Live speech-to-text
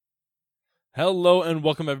Hello and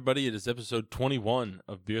welcome, everybody. It is episode 21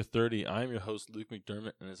 of Beer 30. I am your host, Luke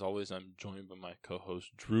McDermott, and as always, I'm joined by my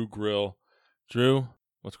co-host, Drew Grill. Drew,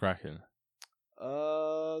 what's cracking?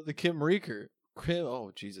 The Kim Reaper.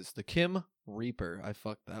 The Kim Reaper. I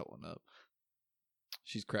fucked that one up.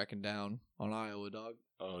 She's cracking down on Iowa, dog.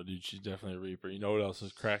 Oh, dude, she's definitely a Reaper. You know what else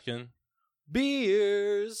is cracking?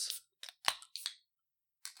 Beers.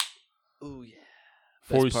 Oh, yeah.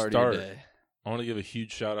 Before Best we party start, today. I want to give a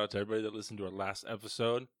huge shout out to everybody that listened to our last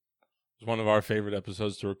episode. It was one of our favorite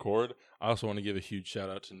episodes to record. I also want to give a huge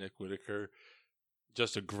shout out to Nick Whitaker.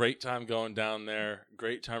 Just a great time going down there.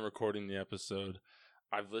 Great time recording the episode.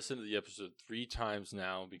 I've listened to the episode 3 times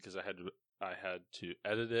now because I had to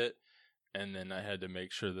edit it, and then I had to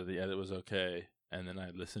make sure that the edit was okay, and then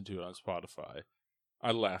I listened to it on Spotify.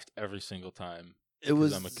 I laughed every single time.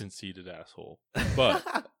 I'm a conceited asshole.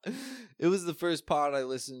 But it was the first pod I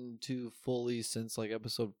listened to fully since like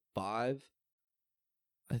episode 5.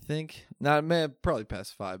 I think. Probably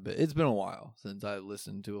past 5, but it's been a while since I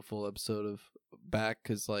listened to a full episode of back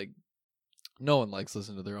because like no one likes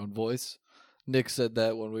listening to their own voice. Nick said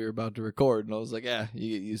that when we were about to record, and I was like, "Yeah,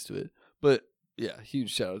 you get used to it." But yeah,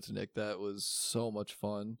 huge shout out to Nick. That was so much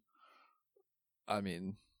fun. I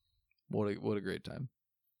mean, what a great time.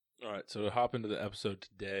 all right, so to hop into the episode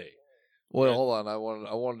today. Well, Yeah. hold on. I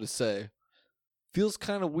wanted to say, feels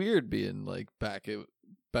kind of weird being like back at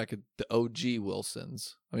the OG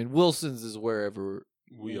Wilsons. I mean, Wilsons is wherever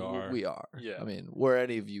We are. Yeah. I mean, where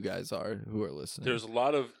any of you guys are who are listening. There's a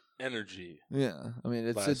lot of energy. Yeah. I mean,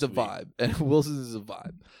 it's Last a week. vibe, and Wilsons is a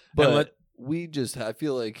vibe. But I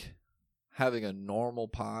feel like having a normal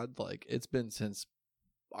pod, like it's been since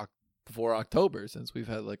before October since we've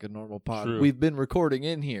had like a normal pod. True. We've been recording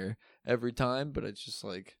in here every time, but it's just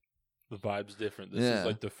like The vibe's different. This Yeah. is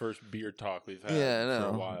like the first beer talk we've had I know.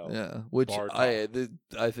 for a while. Yeah, which Bar I think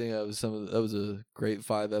that was a great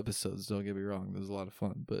 5 episodes. Don't get me wrong, it was a lot of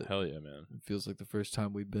fun, but Hell yeah, man. it feels like the first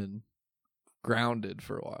time we've been grounded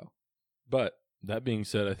for a while. But that being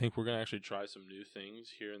said, I think we're going to actually try some new things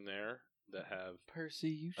here and there that have... Percy,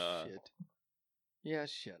 you shit. Yeah,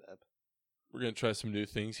 shut up. We're going to try some new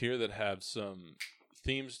things here that have some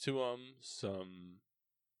themes to them, some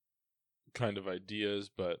kind of ideas,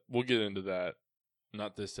 but we'll get into that.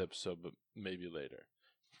 Not this episode, but maybe later.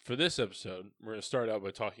 For this episode, we're going to start out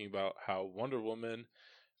by talking about how Wonder Woman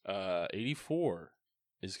 84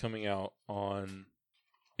 is coming out on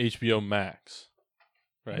HBO Max,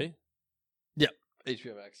 right?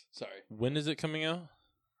 HBO Max. Sorry. When is it coming out?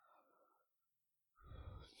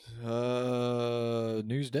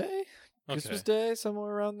 News Day? Christmas Okay. Day,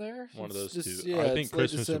 somewhere around there. One of It's those just- two. Yeah, I think it's late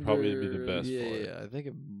Christmas would probably be the December. best Yeah, for it. yeah, I think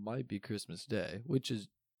it might be Christmas Day, which is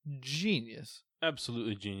genius.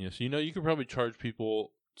 Absolutely genius. You know, you could probably charge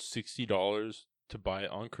people $60 to buy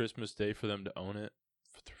it on Christmas Day for them to own it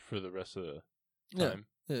for the rest of the time.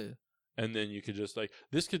 Yeah. And then you could just we're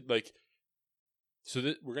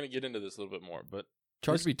going to get into this a little bit more, but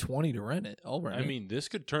Charge me $20 to rent it. I'll rent it. I mean, this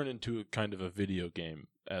could turn into a kind of a video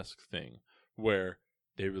game-esque thing where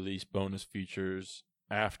they release bonus features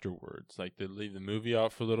afterwards. Like they leave the movie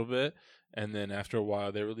out for a little bit, and then after a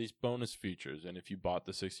while they release bonus features. And if you bought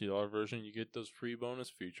the $60 version, you get those free bonus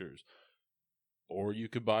features. Or you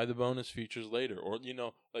could buy the bonus features later. Or,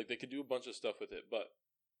 they could do a bunch of stuff with it. But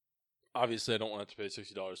obviously I don't want to pay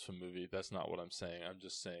 $60 for a movie. That's not what I'm saying. I'm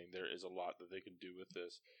just saying there is a lot that they can do with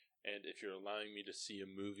this. And if you're allowing me to see a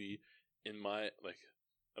movie in my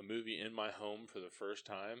home for the first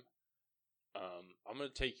time, I'm going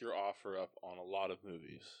to take your offer up on a lot of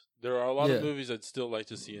movies. There are a lot of movies I'd still like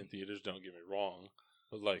to see in theaters, don't get me wrong.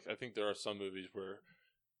 But, I think there are some movies where,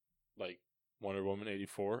 Wonder Woman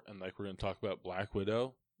 84, and, we're going to talk about Black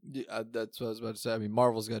Widow. Yeah, that's what I was about to say. I mean,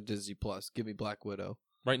 Marvel's got Disney Plus. Give me Black Widow.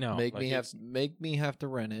 Right now. Make me have to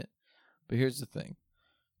rent it. But here's the thing.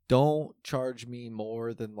 Don't charge me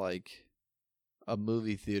more than, a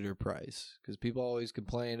movie theater price. Because people always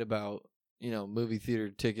complain about, movie theater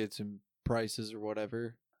tickets and prices or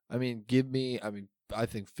whatever. I mean, I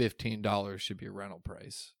think $15 should be a rental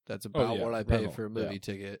price. That's about what I pay for a movie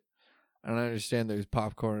ticket. And I understand there's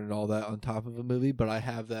popcorn and all that on top of a movie, but I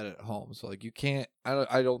have that at home. So you can't.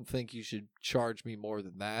 I don't think you should charge me more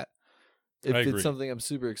than that. If it's something I'm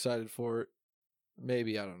super excited for,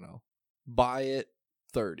 maybe, I don't know. Buy it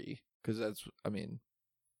 $30, because that's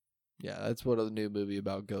what a new movie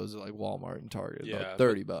about goes at Walmart and Target. Yeah, about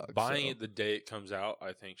 $30. Buying it the day it comes out,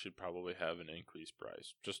 I think, should probably have an increased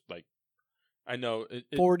price. Just I know it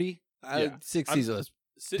 40, 60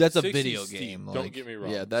 that's a video steep. game. Don't get me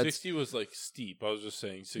wrong. Yeah, that's 60 was steep. I was just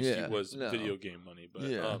saying 60 was video game money, but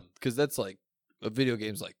because that's a video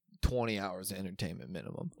game's 20 hours of entertainment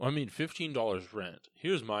minimum. I mean, $15 rent.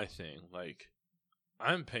 Here's my thing. Like,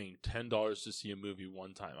 I'm paying $10 to see a movie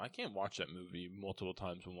one time. I can't watch that movie multiple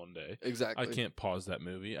times in one day. Exactly. I can't pause that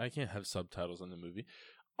movie. I can't have subtitles on the movie.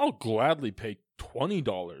 I'll gladly pay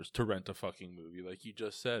 $20 to rent a fucking movie, like you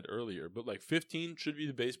just said earlier. But like $15 should be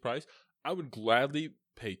the base price. I would gladly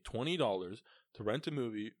pay $20 to rent a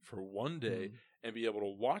movie for one day and be able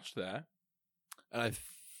to watch that. And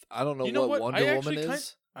I don't know, You know what what? Wonder Woman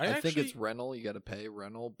is. I think it's rental. You got to pay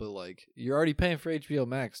rental, but like you're already paying for HBO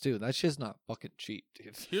Max too. That shit's not fucking cheap,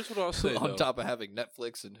 dude. Here's what I'll say. On top of having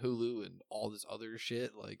Netflix and Hulu and all this other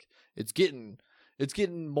shit, like it's getting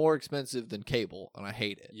more expensive than cable, and I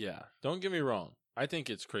hate it. Yeah, don't get me wrong. I think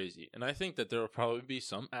it's crazy, and I think that there will probably be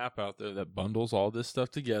some app out there that bundles all this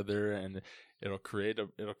stuff together, and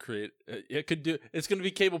it's going to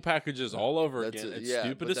be cable packages all over again. It's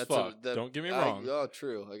stupid as fuck. Don't get me wrong. Oh,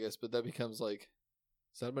 true, I guess, but that becomes like,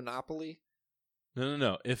 is that a monopoly?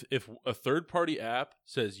 No. If a third party app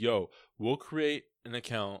says, "Yo, we'll create an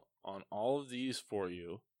account on all of these for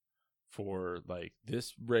you for like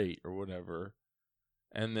this rate or whatever,"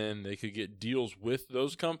 and then they could get deals with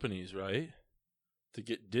those companies, right? To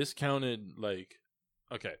get discounted, like,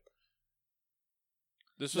 okay.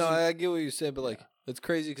 I get what you're saying, but like, it's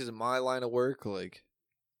crazy because in my line of work, like,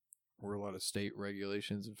 we're a lot of state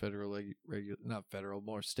regulations and federal, not federal,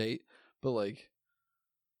 more state, but like,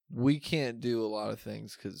 we can't do a lot of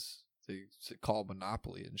things because they call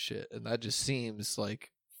monopoly and shit, and that just seems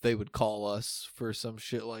like they would call us for some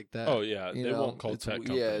shit like that. Oh yeah, they won't call tech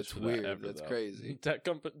companies. Yeah, it's for weird. That ever, That's though. crazy. Tech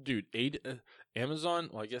company, dude. Amazon.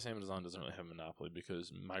 Well, I guess Amazon doesn't really have a monopoly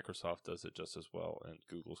because Microsoft does it just as well, and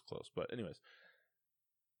Google's close. But anyways,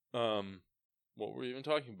 what were we even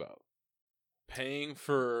talking about? Paying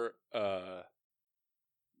for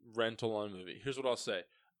rental on a movie. Here's what I'll say.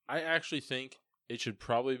 I actually think it should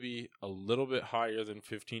probably be a little bit higher than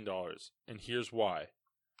 $15, and here's why.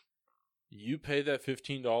 You pay that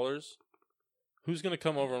 $15, who's going to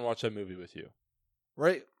come over and watch that movie with you?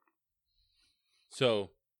 Right.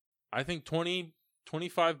 So, I think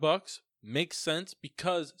 $25 makes sense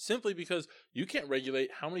simply because you can't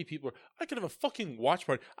regulate how many people are. I can have a fucking watch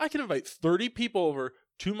party. I can invite 30 people over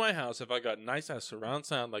to my house if I got nice ass surround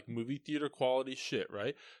sound, like movie theater quality shit,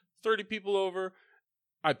 right? 30 people over.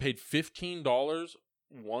 I paid $15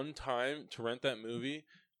 one time to rent that movie,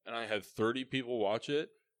 and I had 30 people watch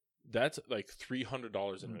it. That's like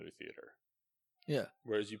 $300 in a movie theater. Yeah.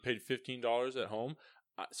 Whereas you paid $15 at home.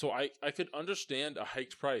 So I could understand a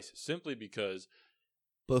hiked price simply because.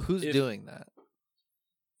 But who's doing that?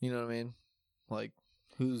 You know what I mean? Like,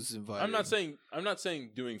 who's invited? I'm not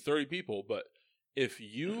saying doing 30 people, but if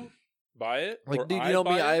you buy it, like, or dude, you know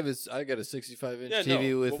me, I got a 65-inch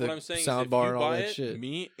TV with a sound bar and all that shit.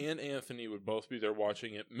 Me and Anthony would both be there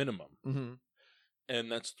watching it minimum,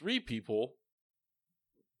 and that's 3 people.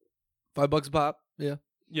 $5 a pop, yeah.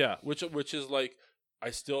 Yeah, which is like,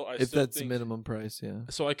 I still if that's the minimum price, yeah.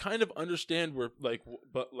 So I kind of understand where, like,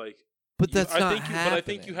 but that's not happening. But I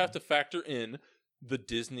think you have to factor in the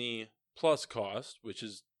Disney Plus cost, which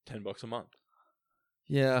is $10 a month.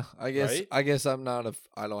 Yeah, I guess. Right? I guess I don't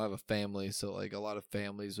have a family, so like a lot of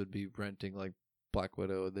families would be renting like Black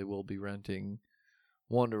Widow. They will be renting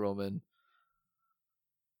Wonder Woman.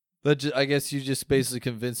 But I guess you just basically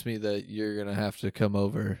convinced me that you're gonna have to come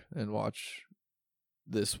over and watch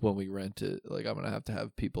this when we rent it. Like, I'm gonna have to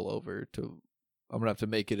have people over I'm gonna have to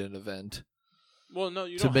make it an event. Well, no,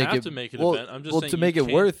 you don't have to make it an event. I'm just saying to make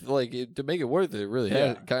it worth it. Really,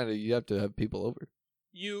 kind of, you have to have people over.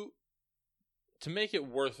 To make it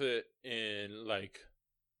worth it in like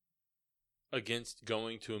against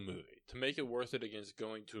going to a movie. To make it worth it against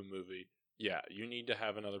going to a movie, yeah, you need to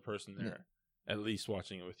have another person there, at least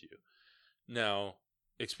watching it with you. Now,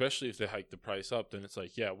 especially if they hike the price up, then it's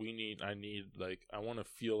like, yeah, I want to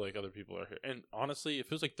feel like other people are here. And honestly, if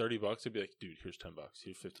it was like $30, it'd be like, dude, here's $10,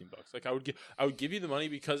 here's $15. Like, I would give you the money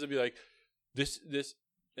because it'd be like, this.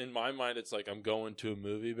 In my mind, it's like I'm going to a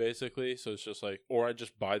movie basically. So it's just like, or I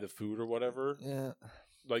just buy the food or whatever. Yeah.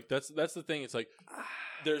 Like that's the thing. It's like,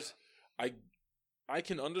 I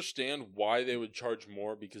can understand why they would charge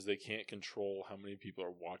more because they can't control how many people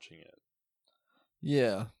are watching it.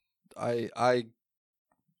 Yeah, I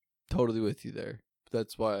totally with you there.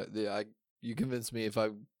 That's why you convinced me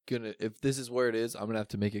if this is where it is, I'm gonna have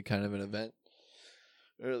to make it kind of an event,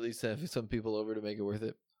 or at least have some people over to make it worth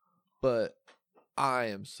it. But I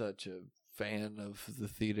am such a fan of the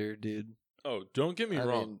theater, dude. Oh, don't get me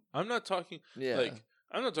wrong. I'm not talking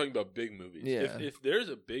I'm not talking about big movies. Yeah. If there's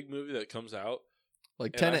a big movie that comes out,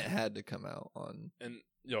 like Tenet had to come out on, and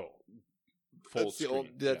full That's the screen.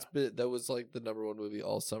 only, that was like the number one movie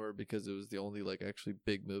all summer because it was the only like actually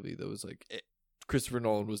big movie that was like Christopher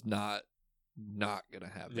Nolan was not gonna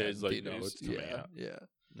have that. It's in like, no, theaters. it's coming out. Yeah,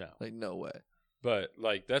 No. like no way. But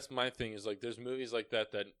like that's my thing is like there's movies like that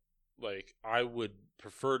like I would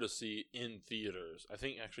prefer to see in theaters. I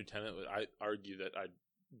think actually Tenet. I argue that I'd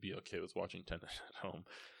be okay with watching Tenet at home.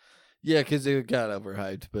 Yeah, because it got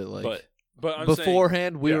overhyped, but like, but I'm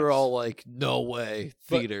beforehand saying, we were yes. all like, no way,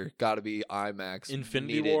 But theater, got to be IMAX.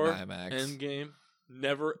 Infinity need it in War, IMAX. Endgame.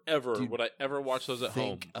 Never ever Dude, would I ever watch those at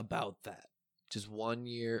home. Think about that. Just 1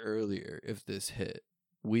 year earlier, if this hit,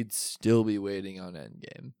 we'd still be waiting on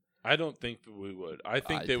Endgame. I don't think that we would. I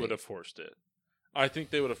think they would have forced it. I think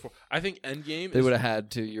they would have. I think Endgame. They would have had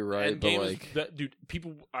to. You're right, Endgame but like, that dude,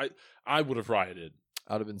 people. I would have rioted.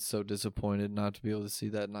 I'd have been so disappointed not to be able to see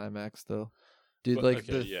that in IMAX, though. Dude, But, like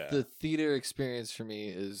okay, the theater experience for me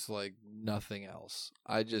is like nothing else.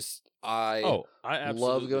 I absolutely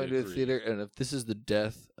love going to a agree. theater, and if this is the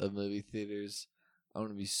death of movie theaters, I'm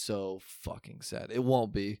gonna be so fucking sad. It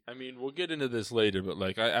won't be. I mean, we'll get into this later, but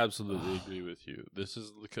like, I absolutely agree with you. This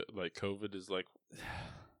is like COVID is like,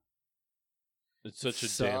 it's such a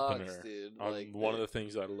dampener dude. on Like, one of the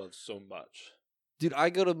things I love so much. Dude, I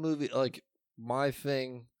go to movie like my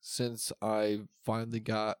thing since I finally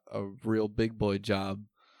got a real big boy job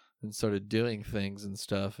and started doing things and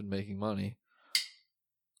stuff and making money.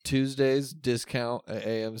 Tuesdays discount at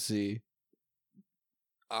AMC.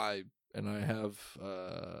 I have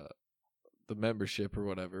the membership or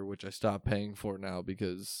whatever, which I stopped paying for now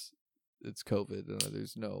because it's COVID and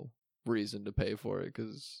there's no reason to pay for it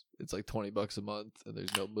because it's like $20 a month and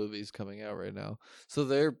there's no movies coming out right now. So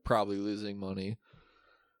they're probably losing money.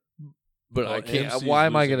 But Well, I can't. AMC's Why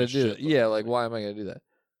am I losing gonna a do it? shitload Yeah, of like money. why am I gonna do that?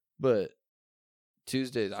 But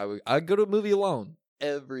Tuesdays, I'd go to a movie alone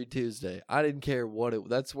every Tuesday. I didn't care what it.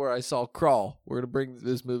 That's where I saw Crawl. We're gonna bring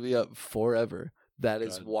this movie up forever. That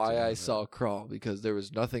is God why damn I it. saw Crawl because there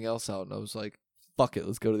was nothing else out, and I was like, "Fuck it,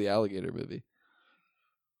 let's go to the alligator movie."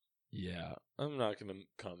 Yeah, I'm not going to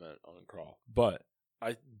comment on Crawl, but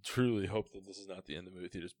I truly hope that this is not the end of movie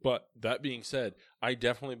theaters. But that being said, I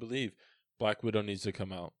definitely believe Black Widow needs to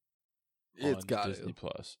come out. It's on got Disney to.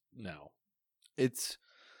 Plus now. It's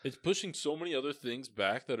pushing so many other things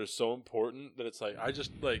back that are so important that it's like I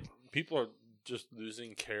just like people are just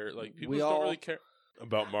losing care. Like people just don't really care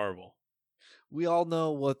about Marvel. we all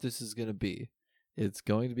know what this is gonna be. It's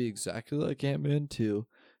going to be exactly like Ant-Man 2.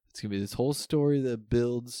 It's gonna be this whole story that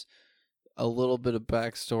builds a little bit of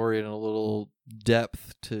backstory and a little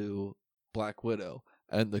depth to Black Widow,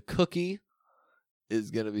 and the cookie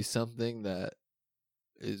is gonna be something that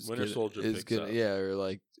is Winter Soldier is picks gonna up.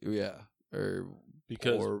 or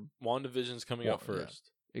Because or WandaVision's coming out Yeah.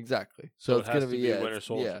 first. exactly. So, So it it's has gonna to be Winter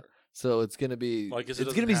Soldier. Yeah. So it's gonna be Well, I guess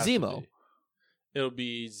it's gonna be Zemo. It'll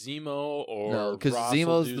be Zemo or No, because Ross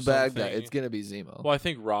will Zemo's do the bad guy. something. It's gonna be Zemo. Well, I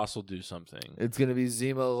think Ross will do something. It's gonna be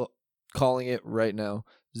Zemo. Calling it right now.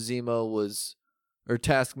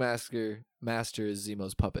 Taskmaster is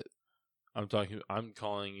Zemo's puppet. I'm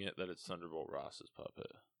calling it that it's Thunderbolt Ross's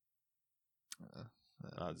puppet.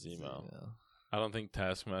 Not Zemo. I don't think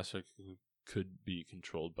Taskmaster could be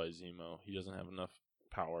controlled by Zemo. He doesn't have enough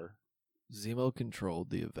power. Zemo controlled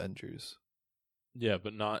the Avengers. Yeah,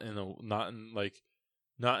 but not in a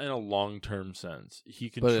long-term sense. He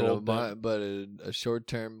But controlled them. but in a short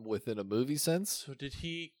term within a movie sense, So did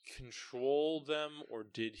he control them, or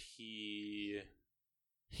did he?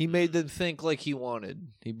 he made them think like he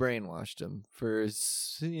wanted. He brainwashed them for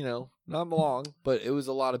not long, but it was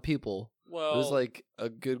a lot of people. Well, It was like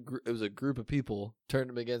it was a group of people turned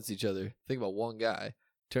him against each other. Think about one guy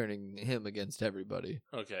turning him against everybody.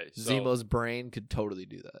 okay. So Zemo's brain could totally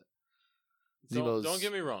do that. don't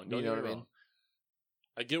get me wrong. Don't you know get me what I wrong. mean?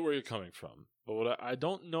 I get where you're coming from, but I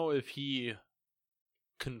don't know if he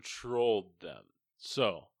controlled them.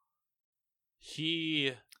 So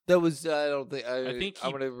he That was I don't think I think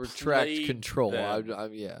I'm he gonna retract played control. them.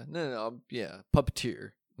 I'm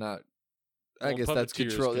puppeteer. Not. I Well, guess that's puppeteer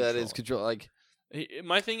is control. That is control. control. Like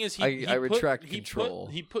My thing is, I retract he control.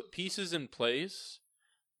 He put pieces in place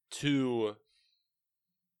to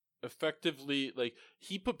effectively, like,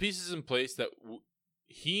 he put pieces in place that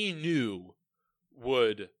he knew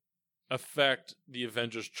would affect the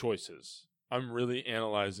Avengers' choices. I'm really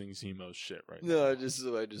analyzing Zemo's shit right now. no, I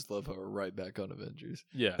just love how we're right back on Avengers.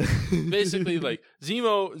 Yeah. Basically, like,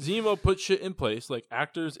 Zemo put shit in place, like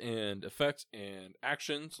actors and effects and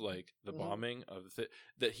actions, like the bombing of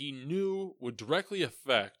that he knew would directly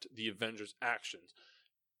affect the Avengers' actions.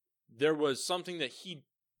 There was something that he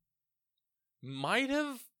might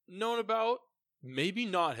have known about, maybe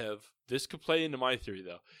not have. This could play into my theory,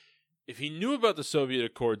 though. if he knew about the Soviet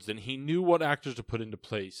Accords, then he knew what actors to put into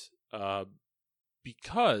place.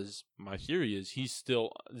 Because my theory is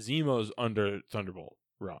Zemo's under Thunderbolt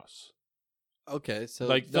Ross. Okay, so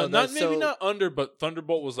Like no, not under, but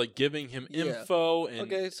Thunderbolt was like giving him info and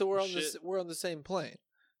okay, so we're on shit. we're on the same plane.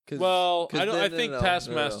 I think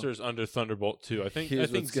Taskmaster's under Thunderbolt too. I think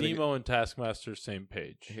Zemo and Taskmaster same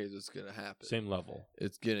page. Here's what's gonna happen. Same level.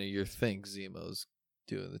 It's you think Zemo's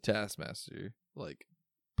doing the Taskmaster, like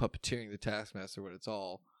puppeteering the Taskmaster when it's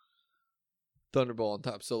all Thunderbolt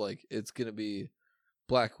on top. So like it's gonna be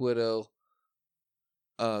Black Widow.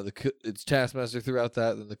 It's Taskmaster throughout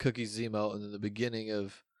that, then the Cookie Zemo, and then the beginning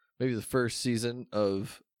of maybe the first season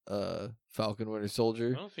of Falcon Winter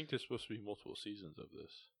Soldier. I don't think there's supposed to be multiple seasons of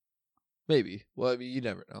this. Maybe. Well, I mean, you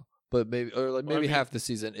never know. But maybe half the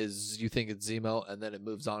season is you think it's Zemo, and then it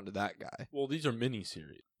moves on to that guy. Well, these are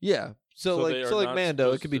miniseries. Yeah. So like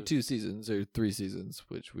Mando, it could be 2 seasons or 3 seasons,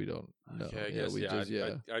 which we don't know. Okay, I guess,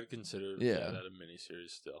 I'd consider that a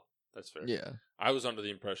miniseries still. That's fair. Yeah. I was under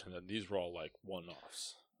the impression that these were all like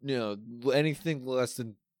one-offs. You know, anything less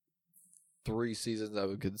than 3 seasons, I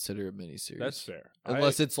would consider a miniseries. That's fair.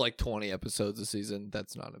 Unless it's like 20 episodes a season,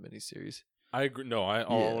 that's not a miniseries. I agree. No, I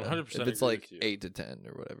 100%. If it's like 8 to 10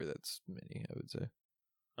 or whatever, that's mini, I would say.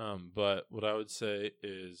 But what I would say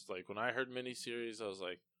is, like, when I heard miniseries, I was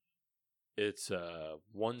like, it's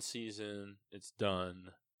 1 season, it's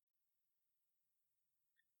done.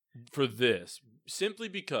 For this, simply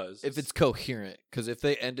because if it's coherent, because if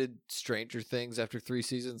they ended Stranger Things after 3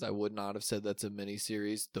 seasons, I would not have said that's a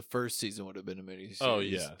miniseries. The first season would have been a miniseries. Oh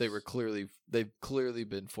yeah, they've clearly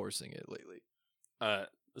been forcing it lately.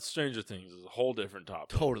 Stranger Things is a whole different topic.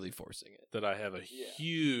 Totally forcing it. That I have a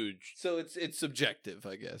huge. So it's subjective,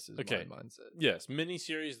 I guess. Is my mindset. Yes,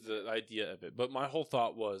 miniseries, the idea of it, but my whole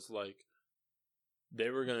thought was like, they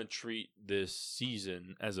were gonna treat this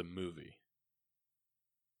season as a movie.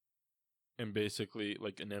 And basically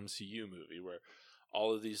like an MCU movie where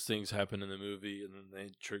all of these things happen in the movie and then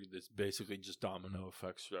they trigger this basically just domino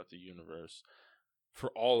effects throughout the universe for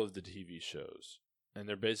all of the TV shows. And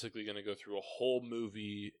they're basically going to go through a whole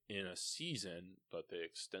movie in a season, but they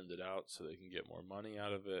extend it out so they can get more money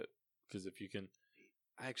out of it. Because if you can...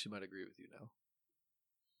 I actually might agree with you now.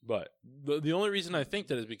 But the only reason I think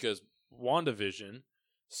that is because WandaVision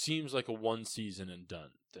seems like a 1 season and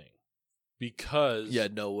done thing. Because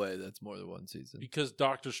no way that's more than 1 season. Because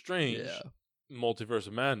Doctor Strange, Multiverse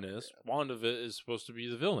of Madness, Wanda is supposed to be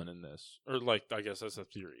the villain in this, or like I guess that's a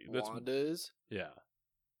theory. Wanda is,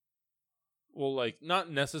 Well, like not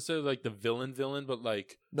necessarily like the villain, but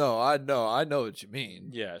like no, I know what you mean.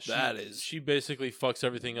 Yeah, she basically fucks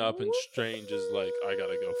everything up, and Strange is like, I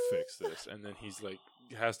gotta go fix this, and then he's like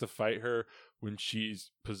has to fight her when she's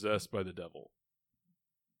possessed by the devil.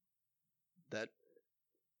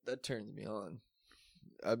 That turns me on.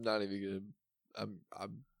 I'm not even gonna.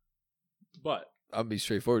 But I'll be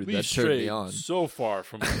straightforward. That turned me on. So far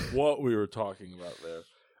from what we were talking about there,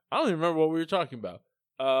 I don't even remember what we were talking about.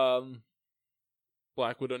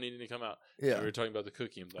 Black Widow needing to come out. Yeah, we were talking about the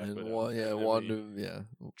cookie and Black Widow. Wanda.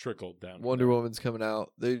 Trickled down. Wonder Woman's coming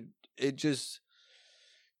out. It just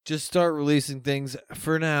start releasing things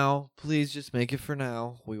for now. Please just make it for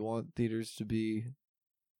now. We want theaters to be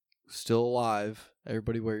still alive.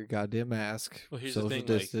 Everybody wear your goddamn mask. Well, here's social the thing,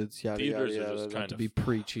 distance. like, yada are just not to be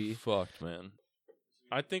preachy. Fucked, man.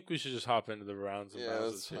 I think we should just hop into the rounds and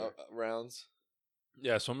rounds here. Rounds.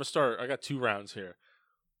 Yeah, so I'm gonna start. I got 2 rounds here.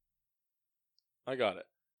 I got it.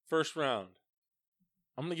 First round.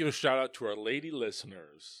 I'm gonna give a shout out to our lady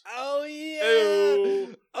listeners. Oh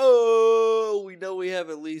yeah! Oh, we know we have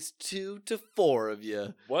at least 2 to 4 of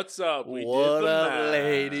you. What's up? What up,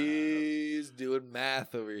 ladies? Doing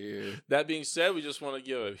math over here. That being said, we just want to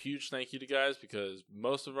give a huge thank you to guys because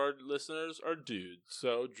most of our listeners are dudes.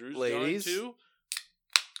 So Drew's ladies joined too.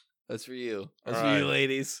 That's for you. That's for you,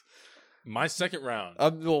 ladies. My second round.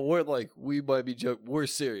 We're like, we might be joking. We're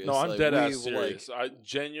serious. No, I'm dead ass serious. I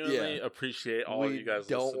genuinely appreciate all of you guys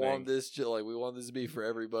listening. We don't want this. We want this to be for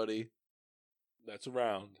everybody. That's a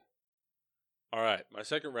round. All right, my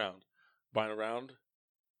second round. Buying a round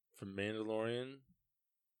from Mandalorian.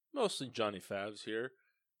 Mostly Johnny Favs here.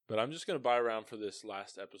 But I'm just going to buy a round for this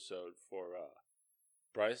last episode for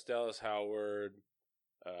Bryce Dallas Howard,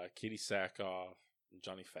 Katie Sackhoff,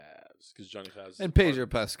 Johnny Favs, because Johnny Favs and Pedro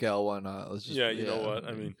Pascal. Why not? Let's just, you know what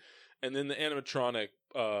I mean. And then the animatronic,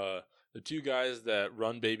 the 2 guys that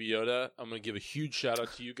run Baby Yoda. I'm gonna give a huge shout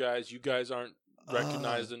out to you guys. You guys aren't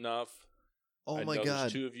recognized enough. Oh I my know god!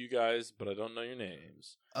 There's 2 of you guys, but I don't know your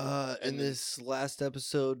names. In this last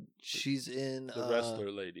episode, she's in the wrestler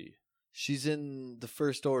lady. She's in the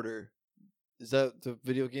First Order. Is that the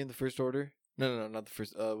video game, The First Order? No, not the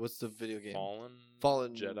first. What's the video game?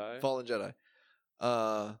 Fallen Jedi.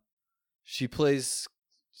 She plays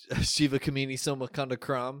Shiva Kamini Somakanda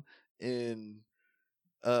Kram in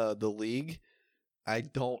the League. I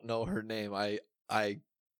don't know her name. I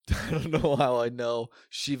don't know how I know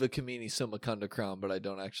Shiva Kamini Somakanda Kram, but I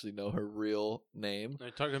don't actually know her real name. Are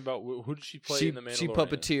you talking about who did she play in the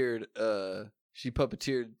Mandalorian? She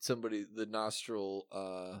puppeteered somebody, the Nostril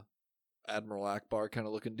Admiral Akbar kind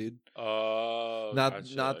of looking dude. Not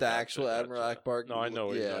the actual Admiral Akbar. No, I know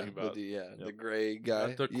what you're talking about. The gray guy.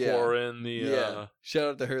 Not the Quarren, Shout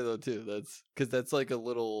out to her though too. That's like a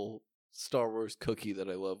little Star Wars cookie that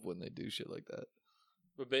I love when they do shit like that.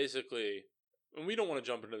 But basically, and we don't want to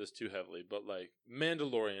jump into this too heavily, but like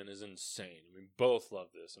Mandalorian is insane. We both love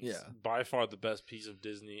this. And it's by far the best piece of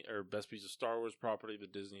Disney or best piece of Star Wars property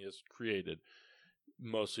that Disney has created.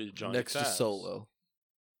 Mostly Johnny next Favs. To Solo.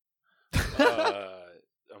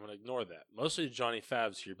 I'm gonna ignore that. Mostly Johnny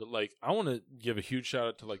Favs here, but like I want to give a huge shout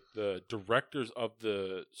out to like the directors of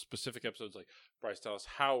the specific episodes, like Bryce Dallas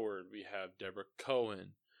Howard. We have Deborah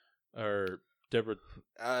Cohen, or Deborah.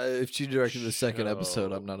 If she directed the second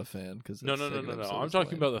episode, I'm not a fan because no. I'm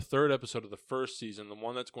talking about the third episode of the first season, the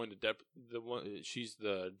one that's going to the one. She's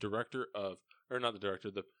the director of, or not the director,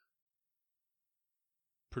 the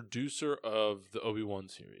producer of the Obi-Wan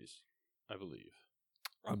series, I believe.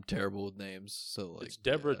 I'm terrible with names, so like it's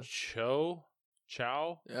Deborah Chow.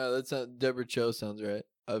 Yeah, that's not Deborah Cho. Sounds right.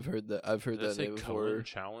 I've heard that. I've heard that name before.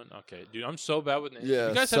 Chowan. Okay, dude, I'm so bad with names. Yeah,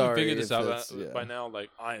 you guys haven't figured this out by now.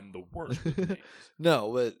 Like, I am the worst with names.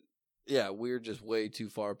 No, but yeah, we're just way too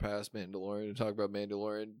far past Mandalorian to talk about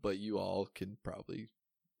Mandalorian. But you all can probably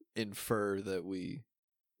infer that we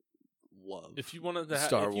love. If you wanted to,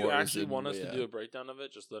 if you actually want us to do a breakdown of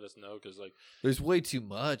it, just let us know because like there's way too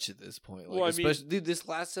much at this point. Like, especially dude, this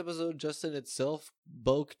last episode, just in itself,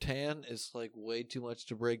 Bo-Katan is like way too much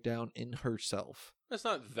to break down in herself. That's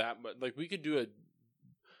not that much. Like we could do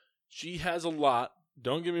she has a lot.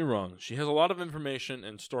 Don't get me wrong. She has a lot of information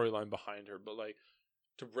and storyline behind her, but like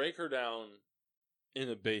to break her down in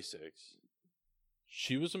the basics,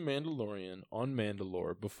 she was a Mandalorian on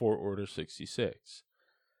Mandalore before Order 66.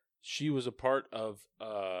 She was a part of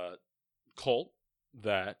a cult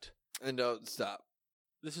that... And don't stop.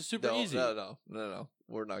 This is super easy. No.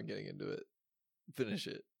 We're not getting into it. Finish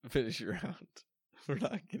it. Finish your round. We're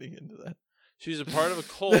not getting into that. She's a part of a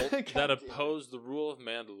cult that opposed the rule of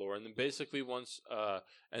Mandalore. And then basically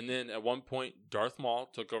and then at one point, Darth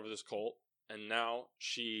Maul took over this cult. And now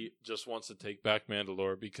she just wants to take back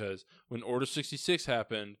Mandalore because when Order 66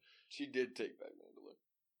 happened... She did take back Mandalore.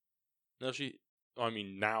 No,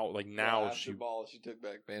 now after Ball, she took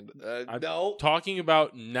back Mandalore. No. Talking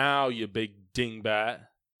about now, you big dingbat.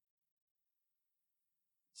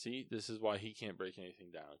 See, this is why he can't break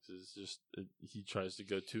anything down. Because it's just, he tries to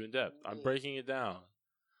go too in depth. I'm breaking it down.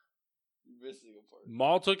 You're missing a part.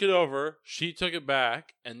 Maul took it over. She took it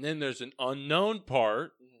back. And then there's an unknown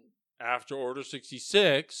part after Order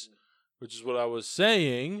 66, which is what I was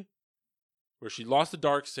saying, where she lost the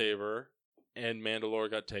Darksaber. And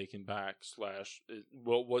Mandalore got taken back.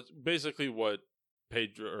 What's basically what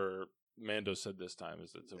Pedro or Mando said this time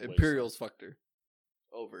is it's a Imperials fucked her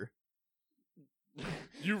over.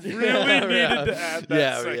 You really needed to add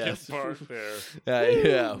that second part there.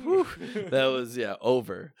 Yeah. That was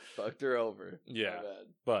over. Fucked her over. Yeah,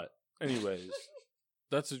 but anyways,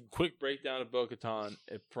 that's a quick breakdown of Bo-Katan.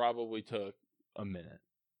 It probably took a minute,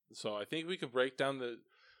 so I think we could break down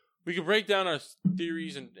our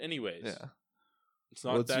theories and anyways. Yeah. It's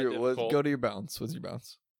not difficult. Go to your bounce. What's your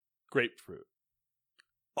bounce? Grapefruit.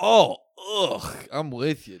 Oh, I'm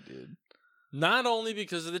with you, dude. Not only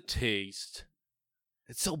because of the taste.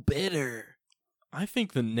 It's so bitter. I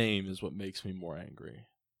think the name is what makes me more angry.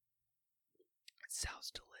 It sounds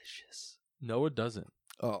delicious. No, it doesn't.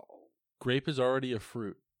 Oh. Grape is already a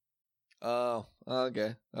fruit. Oh,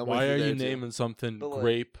 okay. Why are you naming something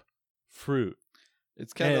grape fruit?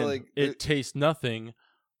 It's kind of like... It tastes nothing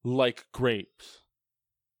like grapes.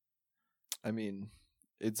 I mean,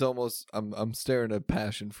 it's almost... I'm staring at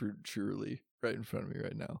passion fruit truly right in front of me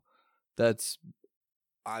right now.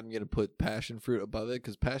 I'm going to put passion fruit above it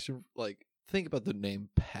because passion... Like, think about the name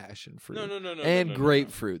passion fruit. No. And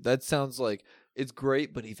grapefruit. That sounds like it's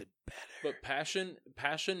great, but even better. But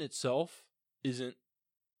passion itself isn't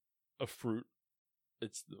a fruit.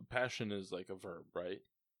 Passion is like a verb, right?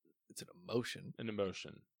 It's an emotion. An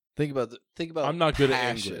emotion. Think about. I'm not good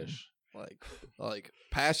at English. Like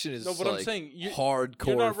passion is. No, but I'm saying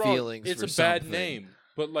hardcore feelings. It's for a something. bad name.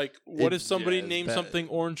 But like, what if somebody named something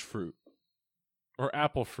orange fruit or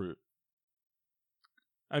apple fruit?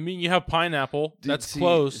 I mean, you have pineapple. Dude, that's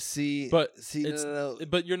close. But no.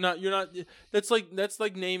 But you're not. That's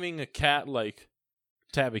like naming a cat like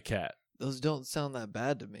Tabby Cat. Those don't sound that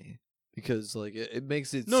bad to me because like it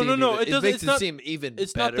makes it. No. It doesn't. makes it seem even.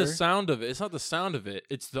 It's better. not the sound of it. It's not the sound of it.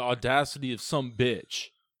 It's the audacity of some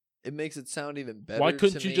bitch. It makes it sound even better. Why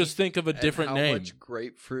couldn't to you me, just think of a different how name? How much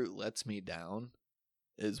grapefruit lets me down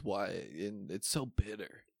is why, and it's so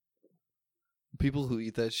bitter. People who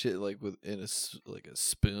eat that shit like in a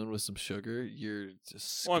spoon with some sugar, you're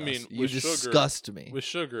just. Well, I mean, you disgust me. With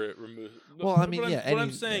sugar, it removes. Well, I mean, what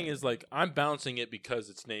I'm saying is like I'm bouncing it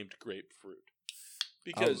because it's named grapefruit.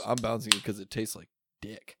 Because I'm bouncing it because it tastes like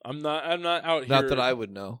dick. I'm not out here. Not that I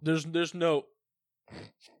would know. There's no.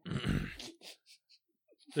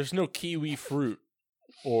 There's no kiwi fruit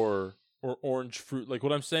or orange fruit. Like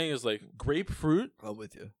what I'm saying is like grapefruit. I'm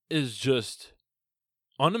with you. Is just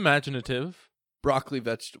unimaginative. Broccoli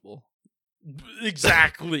vegetable.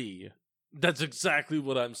 Exactly. That's exactly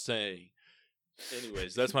what I'm saying.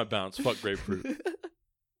 Anyways, that's my bounce. Fuck grapefruit.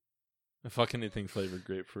 Fuck anything flavored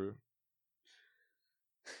grapefruit.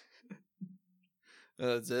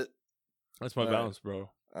 That's it. That's my bounce, bro.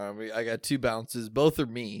 I got 2 bounces. Both are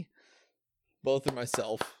me. Both are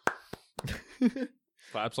myself.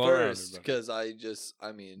 Claps all around. First, because I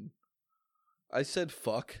said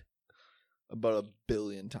fuck about 1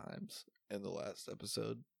 billion times in the last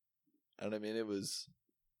episode. And I mean,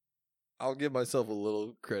 I'll give myself a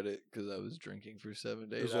little credit because I was drinking for 7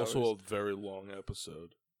 days. It was also a very long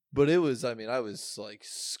episode. But I was like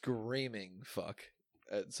screaming fuck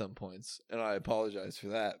at some points. And I apologize for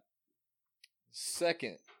that.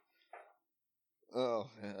 Second. All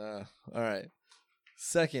right.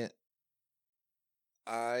 Second,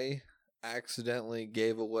 I accidentally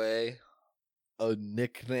gave away a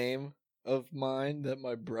nickname of mine that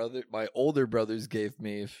my older brothers gave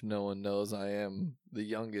me. If no one knows, I am the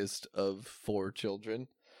youngest of 4 children.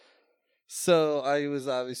 So I was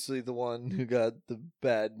obviously the one who got the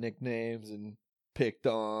bad nicknames and picked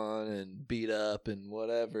on and beat up and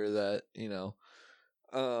whatever that,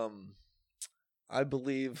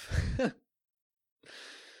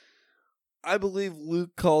 I believe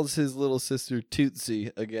Luke calls his little sister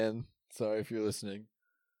Tootsie again. Sorry if you're listening.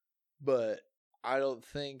 But I don't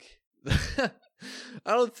think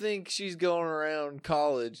she's going around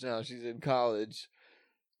college now. She's in college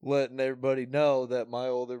letting everybody know that my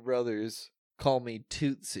older brothers call me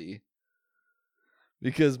Tootsie.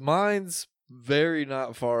 Because mine's very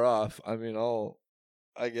not far off. I mean,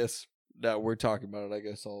 I guess now we're talking about it, I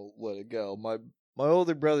guess I'll let it go. My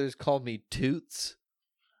older brothers call me Toots.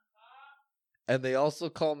 And they also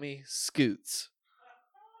call me Scoots.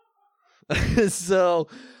 So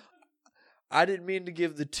I didn't mean to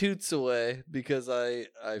give the Toots away because I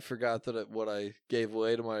forgot that what I gave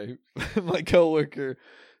away to my my coworker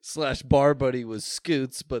 / bar buddy was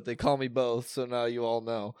Scoots, but they call me both, so now you all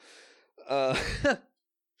know.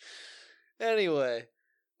 Anyway,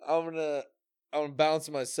 I'm gonna bounce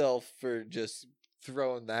myself for just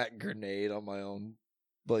throwing that grenade on my own.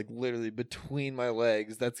 Like literally between my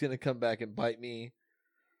legs. That's going to come back and bite me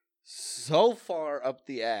so far up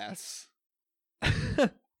the ass.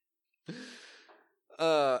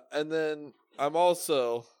 And then I'm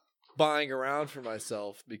also buying around for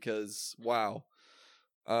myself because, wow,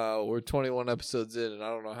 we're 21 episodes in and I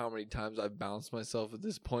don't know how many times I've bounced myself at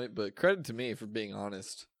this point, but credit to me for being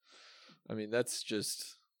honest. I mean, that's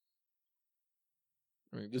just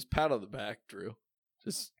pat on the back, Drew.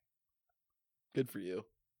 Just good for you.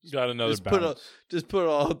 Got another bounce. Just put it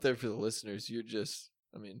all out there for the listeners. You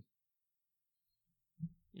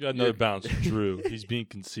got another bounce, Drew. He's being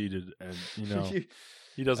conceited, and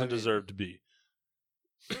he doesn't deserve to be.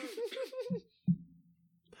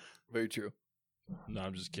 Very true. No,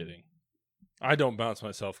 I'm just kidding. I don't bounce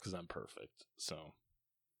myself because I'm perfect. So,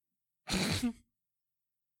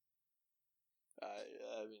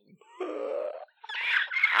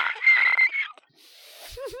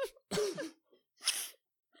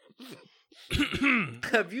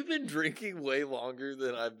 Have you been drinking way longer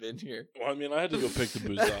than I've been here? Well, I mean, I had to go pick the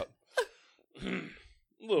booze up. A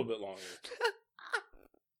little bit longer.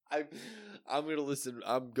 I'm going to listen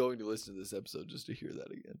to this episode just to hear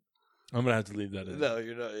that again. I'm going to have to leave that in. No,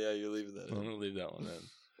 you're not. Yeah, you're leaving that in. I'm going to leave that one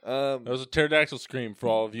in. That was a pterodactyl scream for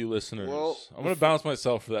all of you listeners. Well, I'm going to bounce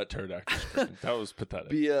myself for that pterodactyl scream. That was pathetic.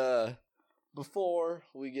 Before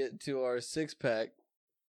we get to our 6-pack,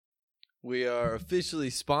 we are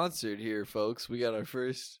officially sponsored here, folks. We got our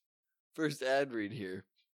first ad read here.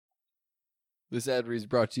 This ad read is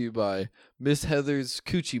brought to you by Miss Heather's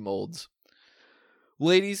Coochie Molds.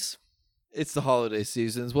 Ladies, it's the holiday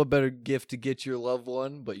seasons. What better gift to get your loved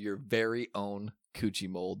one but your very own coochie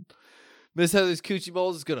mold. Miss Heather's coochie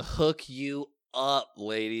mold is gonna hook you up,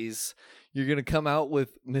 ladies. You're gonna come out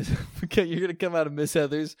with you're gonna come out of Miss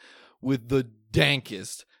Heather's with the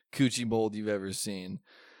dankest coochie mold you've ever seen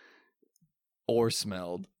or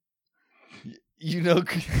smelled. You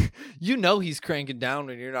know he's cranking down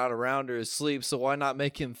when you're not around or asleep, so why not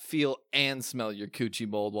make him feel and smell your coochie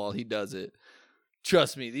mold while he does it?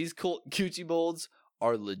 Trust me, these coochie molds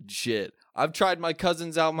are legit. I've tried my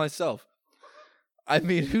cousins out myself. I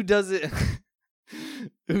mean, who doesn't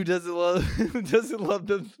love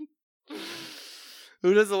them?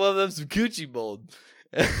 Who doesn't love them some coochie mold?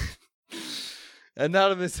 And now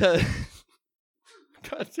to Miss Heather.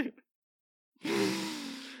 God damn.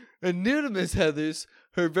 And new to Miss Heather's,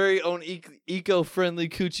 her very own eco-friendly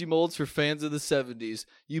coochie molds for fans of the 70s.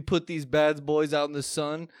 You put these bad boys out in the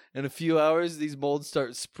sun, in a few hours, these molds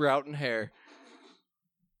start sprouting hair.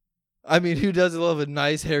 I mean, who doesn't love a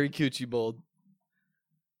nice hairy coochie mold?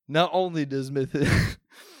 Not only does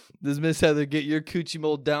Miss Heather get your coochie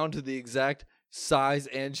mold down to the exact size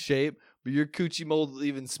and shape, but your coochie mold will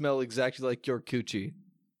even smell exactly like your coochie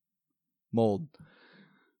mold.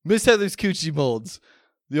 Miss Heather's coochie molds.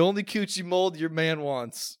 The only coochie mold your man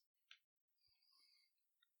wants.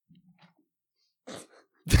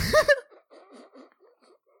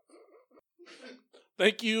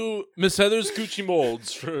 Thank you, Miss Heather's Coochie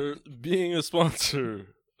Molds, for being a sponsor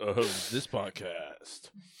of this podcast.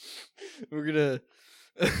 We're gonna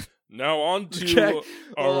now on to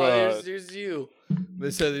our. Here's you,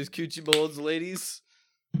 Miss Heather's coochie molds, ladies.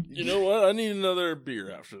 You know what? I need another beer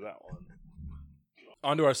after that one.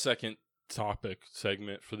 On to our second topic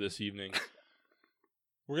segment for this evening.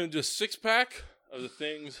 We're gonna do a 6-pack of the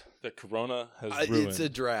things that Corona has ruined. It's a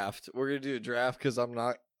draft. We're gonna do a draft because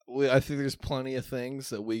I think there's plenty of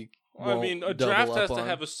things that we. Well, I mean, a draft has to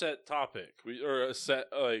have a set topic, or a set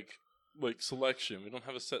like selection. We don't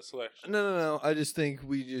have a set selection. No. I just think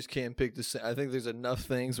we just can't pick the same. I think there's enough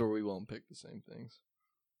things where we won't pick the same things.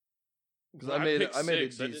 Because I made a decent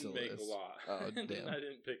list. I didn't make a lot. Oh damn! I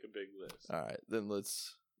didn't pick a big list. All right, then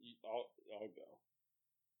let's. I'll go.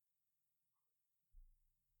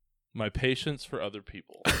 My patience for other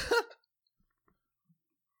people.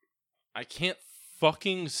 I can't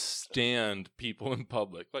fucking stand people in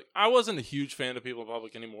public. Like, I wasn't a huge fan of people in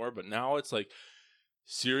public anymore, but now it's like,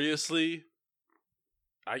 seriously,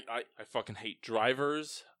 I fucking hate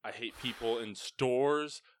drivers. I hate people in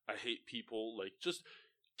stores. I hate people like just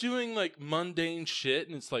doing like mundane shit,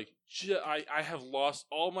 and it's like I have lost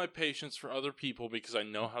all my patience for other people because I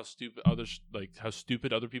know how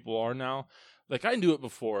stupid other people are now. Like, I knew it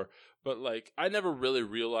before, but like I never really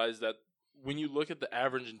realized that when you look at the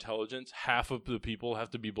average intelligence, half of the people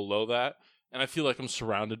have to be below that, and I feel like I'm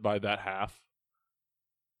surrounded by that half.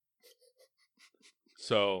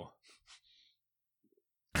 So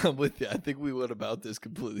I'm with you. I think we went about this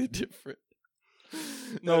completely different.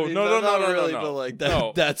 No. But like that.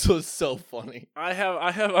 No. That's what's so funny. I have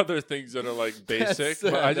other things that are like basic,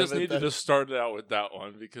 but I just need to just start it out with that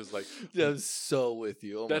one because like I'm so with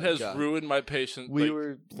you. Oh that my has God. ruined my patience. We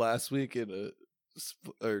were last week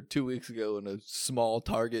or 2 weeks ago in a small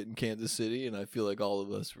Target in Kansas City, and I feel like all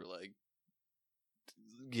of us were like,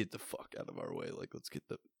 "Get the fuck out of our way!" Like, let's get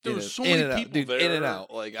the there were so many people dude, there. in and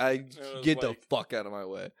out. Like, get the fuck out of my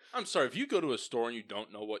way. I'm sorry if you go to a store and you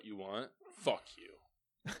don't know what you want. Fuck you.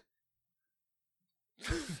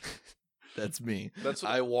 That's me. That's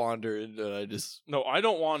what I wander and I just. No, I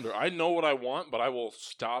don't wander. I know what I want, but I will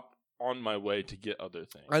stop on my way to get other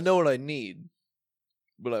things. I know what I need,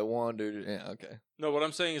 but I wandered. Yeah, okay. No, what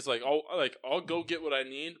I'm saying is like I'll go get what I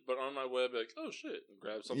need, but on my way I'll be like, oh shit, and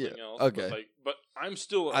grab something else. Okay. But I'm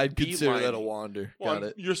still. I'd consider that a wander. Well, Got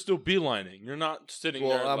it. You're still beelining. You're not sitting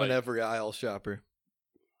there. Well, I'm like, an every aisle shopper.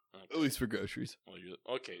 okay. At least for groceries. Well,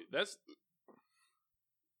 okay.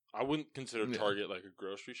 I wouldn't consider Target like a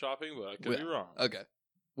grocery shopping, but I could be wrong. Okay.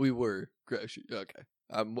 We were grocery. Okay.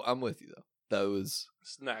 I'm with you though. That was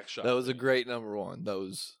snack shopping. That was a great number one. That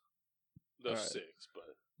was 6, but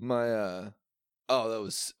my that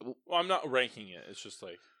was well, I'm not ranking it. It's just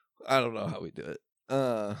like I don't know how we do it.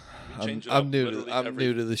 I'm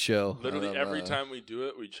new to the show. Literally every time we do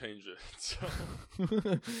it, we change it. So.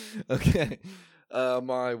 Okay.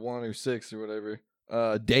 My 1 or 6 or whatever.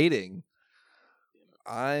 Dating.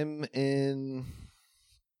 I'm in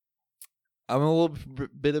a little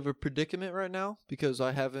bit of a predicament right now because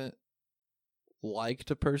I haven't liked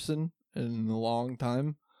a person in a long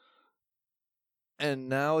time. And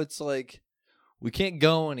now it's like we can't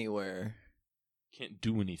go anywhere. Can't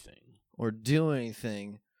do anything. Or do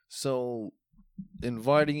anything. So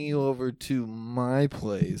inviting you over to my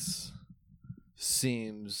place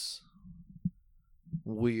seems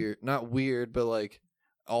weird, not weird, but like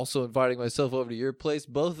also inviting myself over to your place.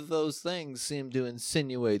 Both of those things seem to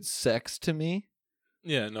insinuate sex to me.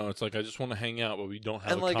 Yeah, no, it's like I just want to hang out, but we don't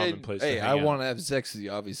have And a like, common place to hang I out. want to have sex with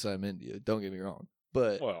you. Obviously, I'm into you. Don't get me wrong.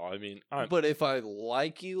 But Well, I mean, but if I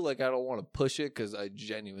like you, like I don't want to push it because I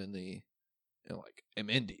genuinely, am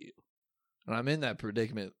into you, and I'm in that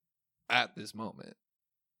predicament at this moment.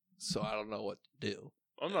 So I don't know what to do.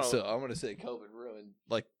 So I'm gonna say COVID ruined,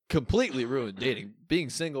 like completely ruined dating. Being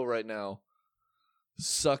single right now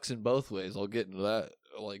sucks in both ways. I'll get into that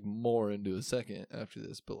like more into a second after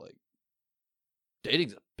this, but like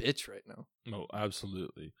dating's a bitch right now. No,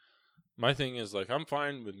 absolutely. My thing is like I'm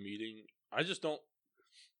fine with meeting. I just don't.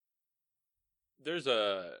 There's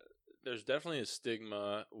definitely a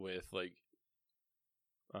stigma with like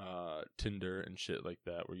Tinder and shit like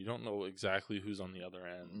that where you don't know exactly who's on the other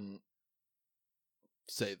end.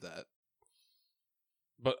 Save that.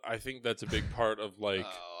 But I think that's a big part of like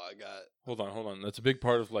Hold on. That's a big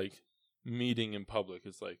part of like meeting in public.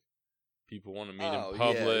 It's like people want to meet in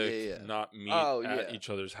public, not meet at each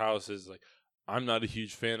other's houses. Like I'm not a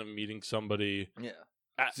huge fan of meeting somebody. Yeah.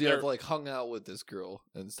 So you have like hung out with this girl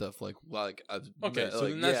and stuff like I've okay, met, so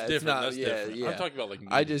then that's different. That's different. Yeah. I'm talking about like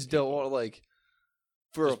I just don't want to like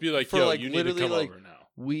just be like, yo, you need to come over now.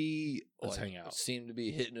 We let's hang out. Seem to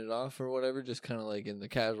be hitting it off or whatever, just kind of like in the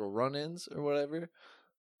casual run-ins or whatever.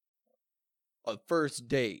 A first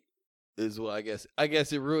date is what I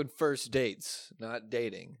guess it ruined first dates, not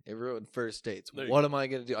dating. It ruined first dates. What am I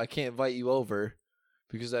going to do? I can't invite you over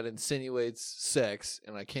because that insinuates sex,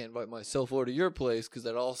 and I can't invite myself over to your place because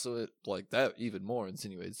that also, like, that even more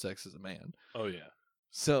insinuates sex as a man. Oh, yeah.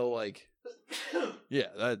 So, like,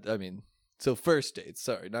 yeah, so first dates.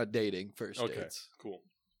 Sorry, not dating, first dates. Cool.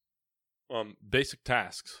 Basic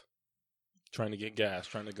tasks. Trying to get gas,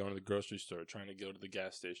 trying to go to the grocery store, trying to go to the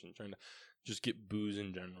gas station, trying to just get booze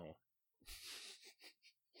in general.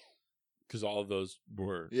 Because all of those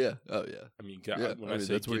were... Yeah. Oh, yeah. I mean, when I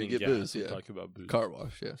say that's where you get gas, booze, I'm talking about booze. Car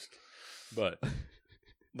wash, yeah. But,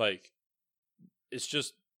 like, it's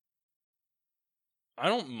just... I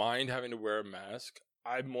don't mind having to wear a mask.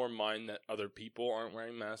 I more mind that other people aren't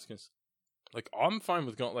wearing masks. Like, I'm fine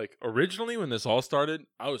with going... Like, originally, when this all started,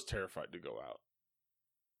 I was terrified to go out.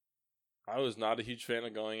 I was not a huge fan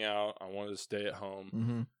of going out. I wanted to stay at home.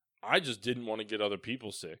 Mm-hmm. I just didn't want to get other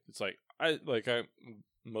people sick. It's like,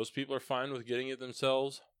 most people are fine with getting it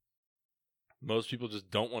themselves. Most people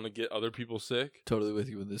just don't want to get other people sick. Totally with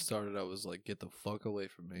you. When this started, I was like, get the fuck away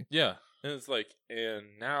from me. Yeah. And it's like, and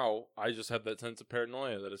now I just have that sense of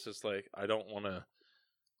paranoia that it's just like, I don't want to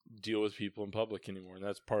deal with people in public anymore. And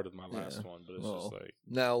that's part of my last one. But it's just like,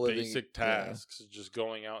 now basic tasks, just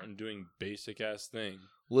going out and doing basic ass things.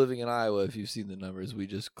 Living in Iowa, if you've seen the numbers, we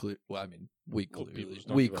just we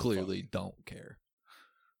clearly don't care.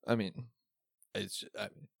 I mean, it's just,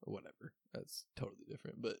 whatever. That's totally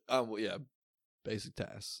different. But yeah, basic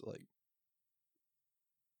tasks like.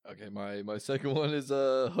 Okay, my second one is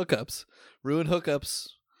hookups, ruined hookups,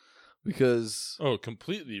 because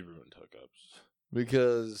completely ruined hookups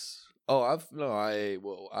because I've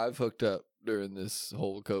hooked up during this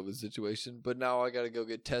whole COVID situation, but now I got to go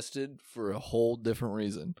get tested for a whole different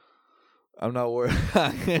reason. I'm not worried.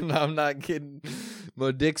 I'm not getting my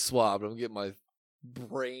dick swabbed. I'm getting my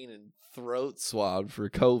brain and throat swabbed for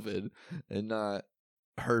COVID and not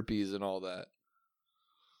herpes and all that.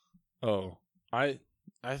 Oh, I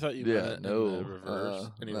thought you meant in the reverse.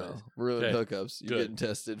 Anyways, no. Ruined hookups. You're getting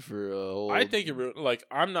tested for a whole... I think it ruined... Like,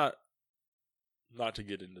 I'm not to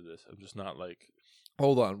get into this. I'm just not like...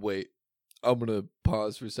 Hold on, wait. I'm going to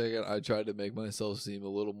pause for a second. I tried to make myself seem a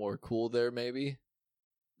little more cool there, maybe.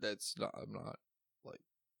 I'm not, like,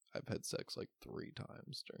 I've had sex, like, 3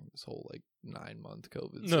 times during this whole, like, 9-month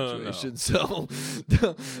COVID situation. No.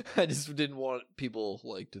 So, I just didn't want people,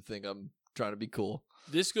 like, to think I'm trying to be cool.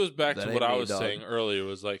 This goes back to what I was saying earlier,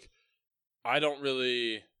 was, like, I don't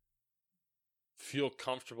really feel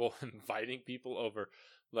comfortable inviting people over.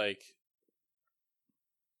 Like,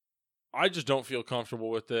 I just don't feel comfortable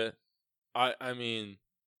with it. I mean,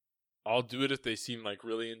 I'll do it if they seem like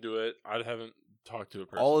really into it. I haven't talked to a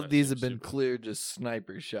person. All of these have been clear, just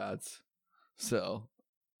sniper shots. So,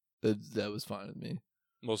 that was fine with me.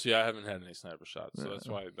 Well, see, I haven't had any sniper shots, so that's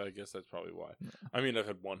why. I guess that's probably why. Yeah. I mean, I've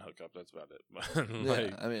had one hookup. That's about it. But,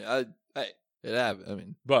 I mean, it happened. I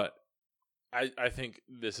mean, but I think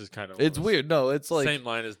this is kind of it's weird. No, it's like same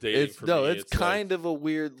line as dating. It's kind of a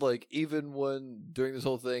weird. Like, even when during this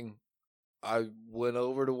whole thing, I went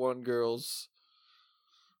over to one girl's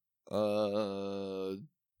twice.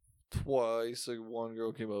 Like, one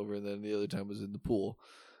girl came over, and then the other time was in the pool,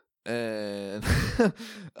 and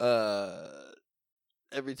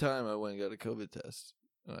every time I went and got a COVID test.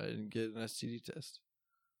 And I didn't get an STD test.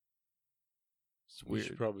 It's We weird.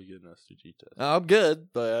 should probably get an STG test. I'm good,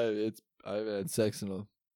 but I've had sex in a.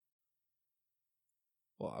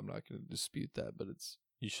 Well, I'm not going to dispute that, but it's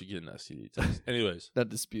You should get an STD test. Anyways, not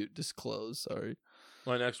dispute, disclose. Sorry.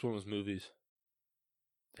 my next one was movies.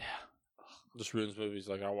 Yeah. Just ruins movies.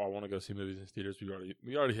 Like I want to go see movies in theaters.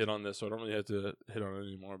 We already hit on this, so I don't really have to hit on it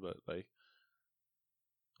anymore. But like,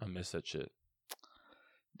 I miss that shit.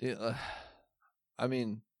 Yeah, I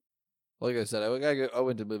mean, like I said, I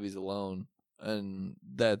went to movies alone, and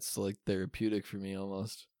that's like therapeutic for me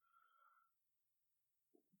almost.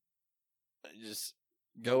 I just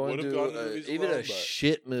go Would've into gone to movies even alone, a but-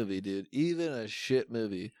 shit movie, dude. Even a shit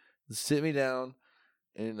movie. Sit me down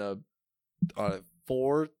on a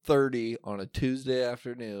 4:30 on a Tuesday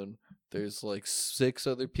afternoon. There's like 6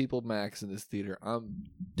 other people max in this theater. I'm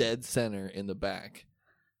dead center in the back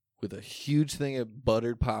with a huge thing of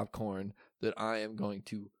buttered popcorn that I am going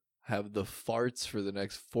to have the farts for the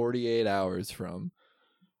next 48 hours from.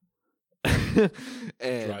 Dry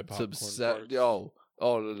And popcorn some farts?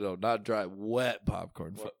 no, not dry, wet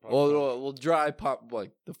popcorn. Wet Well, popcorn. well, dry pop,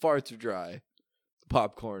 like the farts are dry, the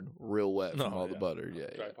popcorn real wet from No, all the yeah. butter. Yeah,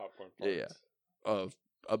 Dry yeah. popcorn. Yeah, farts.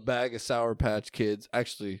 A bag of Sour Patch Kids.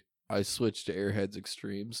 Actually, I switched to Airheads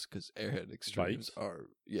Extremes because Airhead Extremes Bites? are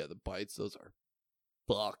the bites. Those are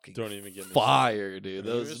fucking Don't even get me fire, dude.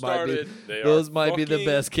 Don't even Those get might be started. They those are might be the fucking-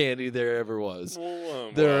 best candy there ever was.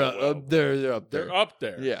 Well, They're well, they're up there. They're up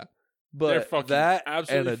there. Yeah, They're but fucking that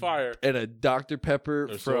absolutely and fire. a Dr Pepper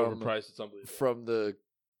They're so from overpriced. It's unbelievable. from the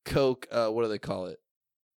Coke. What do they call it?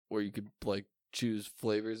 Where you could like choose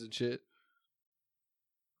flavors and shit.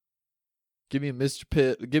 Give me a Mr.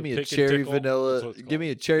 Pibb. Give me a Pick and cherry Tickle? That's vanilla. what it's Give me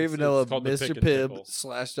a called. cherry It's vanilla called the Mr. Pick and Tickle.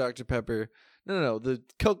 Pibb / Dr Pepper. No, the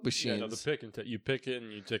Coke machines. Yeah, no, the pick and you pick it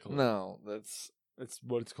and you tickle it. No, that's It's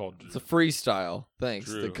what it's called. it's a freestyle.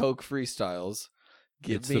 Thanks, the Drew. Coke freestyles.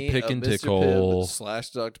 Give It's the me Pick a and Mr. Tickle.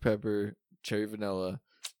 Pibb / Dr Pepper, cherry vanilla,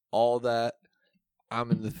 all that.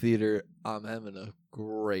 I'm in the theater. I'm having a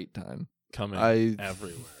great time. coming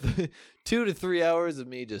everywhere. 2 to 3 hours of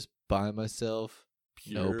me just by myself,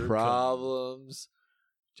 Pure no cum. problems,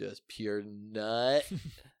 just pure nut.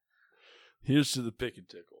 Here's to the pick and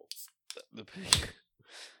tickle.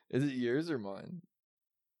 Is it yours or mine?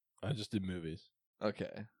 I just did movies.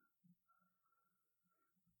 Okay.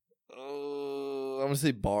 I'm gonna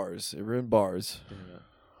say bars. We're in bars.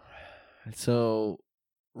 Yeah. So,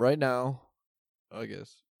 right now, I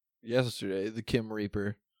guess yesterday, the Kim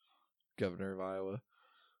Reaper, governor of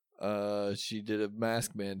Iowa, she did a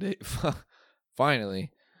mask mandate.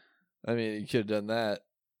 Finally, I mean, you could have done that.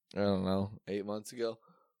 I don't know, 8 months ago,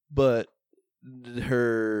 but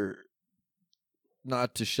her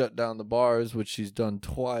not to shut down the bars, which she's done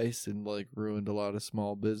twice and like ruined a lot of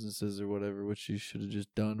small businesses or whatever, which she should have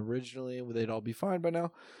just done originally, and they'd all be fine by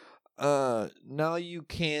now. Now you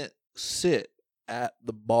can't sit at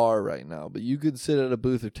the bar right now, but you can sit at a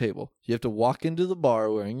booth or table. You have to walk into the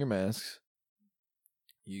bar wearing your masks.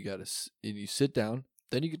 You and you sit down.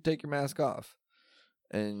 Then you can take your mask off,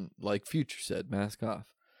 and like Future said, mask off.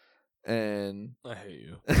 And I hate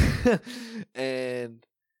you. and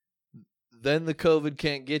then the COVID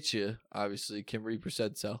can't get you. Obviously, Kim Reaper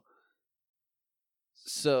said so.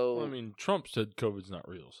 So Well, I mean, Trump said COVID's not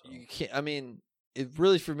real. So you can't. I mean, it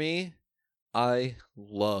really for me. I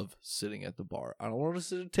love sitting at the bar. I don't want to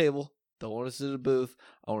sit at a table. Don't want to sit at a booth.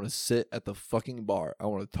 I want to sit at the fucking bar. I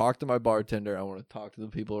want to talk to my bartender. I want to talk to the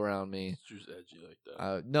people around me. it's just edgy like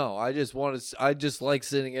that. No, I just want to. I just like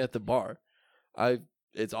sitting at the bar.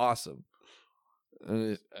 It's awesome. I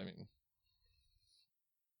mean,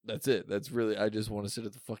 that's it. That's really. I just want to sit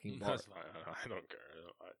at the fucking bar. That's fine. I don't care.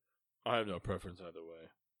 I have no preference either way.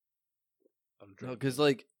 I'm No, drinking. because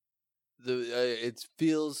like it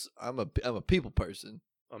feels. I'm a people person.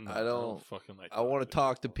 I don't fucking like. I want to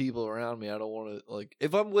talk to people around me. I don't want to like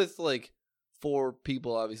if I'm with like 4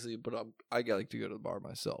 people, obviously, but I like to go to the bar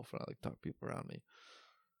myself, and I like to talk to people around me.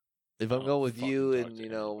 If I'm going with you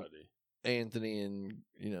and Anthony and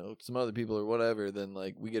some other people or whatever, then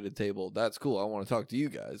like we get a table. That's cool. I want to talk to you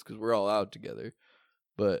guys because we're all out together.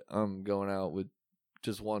 But I'm going out with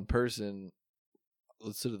just one person.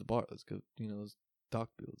 Let's sit at the bar. Let's go. Let's talk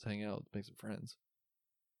to people. Let's hang out. Let's make some friends.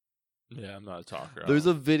 Yeah, I'm not a talker. There's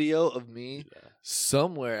a video of me do that.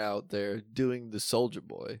 somewhere out there doing the Soldier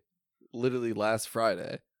Boy, literally last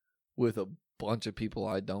Friday, with a bunch of people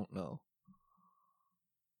I don't know.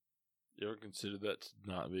 You ever consider that to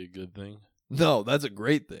not be a good thing? No, that's a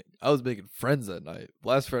great thing. I was making friends that night.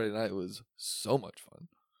 Last Friday night was so much fun.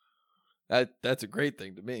 That's a great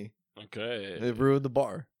thing to me. Okay. It ruined the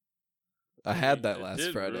bar. I had that It last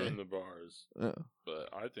did Friday. ruin the bars, Oh. but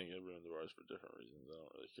I think it ruined the bars for different reasons. I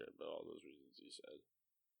don't really care about all those reasons you said.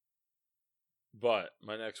 But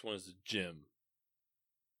my next one is the gym.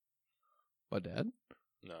 My dad?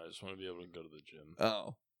 No, I just want to be able to go to the gym.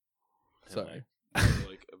 Oh. And, Sorry.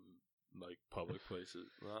 Like public places.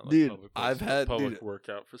 Not like Dude, public places, I've but had public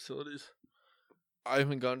workout facilities. I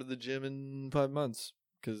haven't gone to the gym in 5 months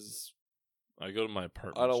because I go to my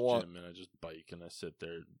apartment gym and I just bike and I sit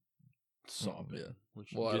there sobbing. yeah.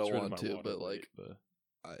 Which Well, I gets don't rid of want my to, water but weight,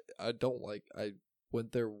 I don't like. I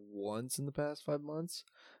went there once in the past 5 months,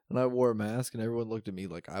 and I wore a mask, and everyone looked at me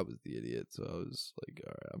like I was the idiot. So I was like,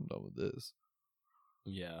 "All right, I'm done with this."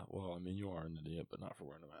 yeah. Well, I mean, you are an idiot, but not for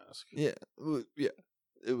wearing a mask. Yeah, yeah.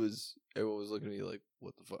 It was. Everyone was looking at me like,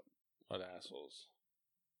 "What the fuck?" What assholes.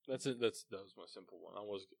 That's it. That was my simple one. I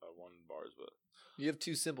wanted bars, but You have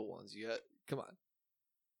 2 simple ones. You got. Come on.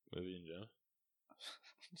 maybe in gym.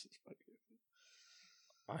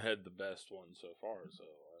 I had the best one so far, so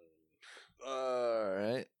All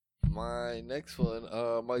right. My next one.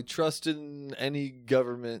 My trust in any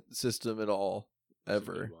government system at all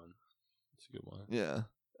ever. It's a good one. Yeah.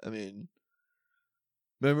 I mean,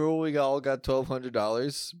 remember when we all got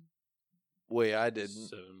 $1,200? Wait, I didn't.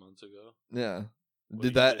 7 months ago. Yeah. What, Did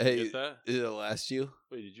you that? didn't Hey, get that? did it last you?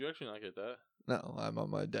 Wait, did you actually not get that? No, I'm on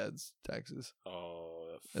my dad's taxes.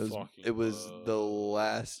 Oh, It that was. fucking It was the bugs.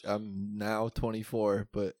 last. I'm now 24,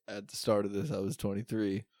 but at the start of this, I was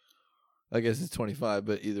 23. I guess it's 25,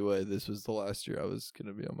 but either way, this was the last year I was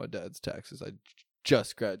gonna be on my dad's taxes. I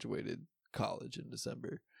just graduated college in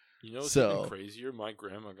December. You know what's So- even crazier? My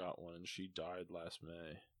grandma got one and she died last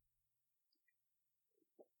May.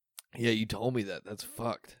 Yeah, you told me that. That's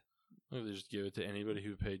fucked. Maybe they just give it to anybody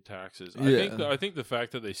who paid taxes. Yeah. I think the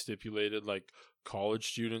fact that they stipulated like college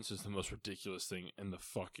students is the most ridiculous thing in the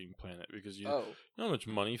fucking planet because you know how much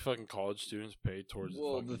money fucking college students pay towards.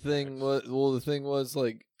 Well, the thing was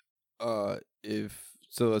like,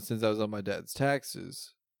 since I was on my dad's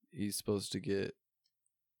taxes, he's supposed to get,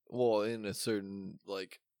 in a certain You're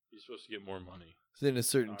supposed to get more money. in a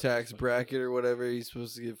certain tax Obviously. bracket or whatever, he's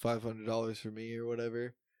supposed to get $500 for me or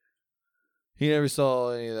whatever. He never saw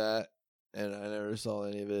any of that, and I never saw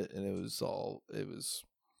any of it, and it was,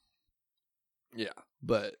 yeah.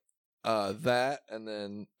 But that, and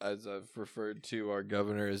then as I've referred to our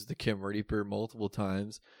governor as the Kim Reaper multiple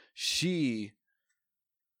times, she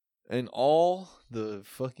and all the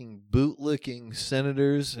fucking bootlicking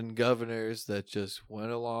senators and governors that just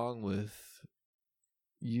went along with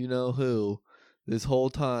you know who this whole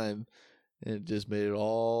time, and it just made it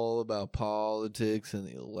all about politics and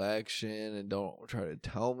the election, and don't try to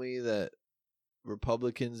tell me that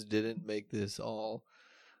Republicans didn't make this all.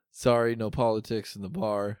 Sorry, no politics in the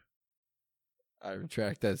bar. I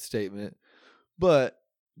retract that statement. But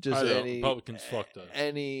just Republicans fucked us.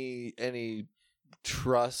 Any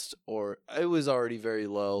trust, or it was already very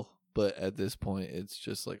low, but at this point it's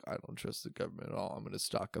just like I don't trust the government at all. I'm going to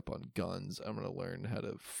stock up on guns. I'm going to learn how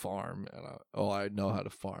to farm, and I know how to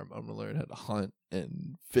farm. I'm going to learn how to hunt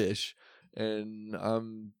and fish, and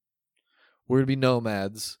we're going to be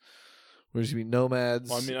nomads. We're just going to be nomads.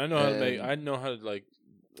 Well, I mean, I know how to like.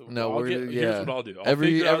 No, Here's what I'll do.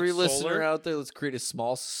 Every listener out there, let's create a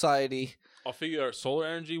small society. I'll figure out solar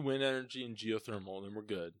energy, wind energy, and geothermal, and then we're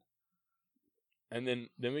good. And then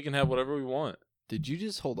we can have whatever we want. Did you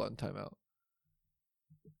just hold on? Time out.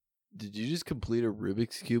 Did you just complete a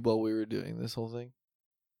Rubik's Cube while we were doing this whole thing?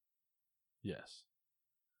 Yes.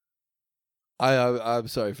 I'm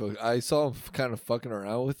sorry, folks. I saw him kind of fucking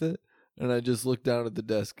around with it, and I just looked down at the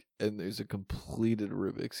desk, and there's a completed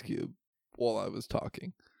Rubik's Cube while I was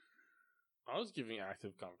talking. I was giving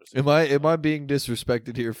active conversation. Am I being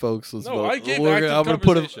disrespected here, folks? Let's vote. I gave I'm active gonna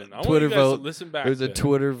conversation. put a Twitter vote. Listen back. There's a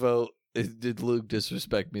Twitter vote. Did Luke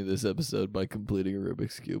disrespect me this episode by completing a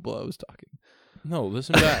Rubik's Cube while I was talking? No,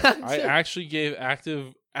 listen back. I actually gave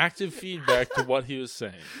active feedback to what he was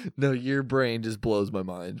saying. No, your brain just blows my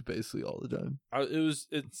mind basically all the time.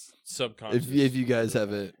 It's subconscious. If you guys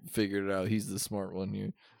haven't figured it out, he's the smart one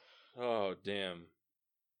here. Oh damn!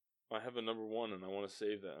 I have a number one, and I want to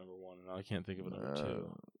save that number one, and I can't think of a number two.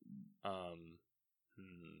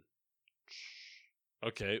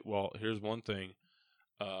 Okay, well, here's one thing.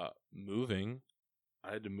 Moving.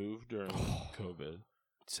 I had to move during COVID.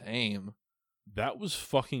 Same. That was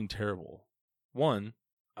fucking terrible. One,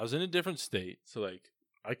 I was in a different state, so like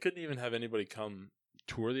I couldn't even have anybody come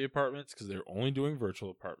tour the apartments because they're only doing virtual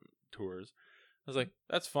apartment tours. I was like,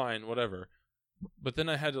 that's fine, whatever. But then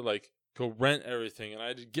I had to like go rent everything, and I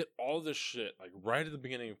had to get all this shit like right at the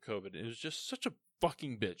beginning of COVID. It was just such a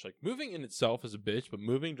fucking bitch. Like moving in itself is a bitch, but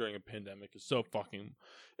moving during a pandemic is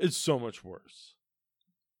it's so much worse.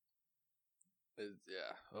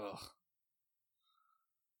 Yeah. Ugh.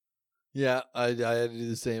 Yeah, I had to do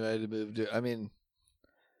the same. I had to move to. I mean,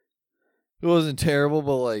 it wasn't terrible,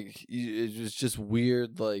 but like it was just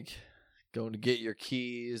weird. Like going to get your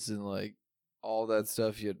keys and like all that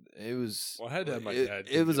stuff. It was. Well, I had to have my dad.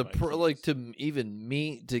 It was like to even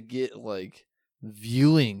meet to get like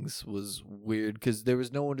viewings was weird because there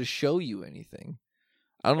was no one to show you anything.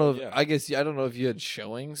 I don't know. I guess I don't know if you had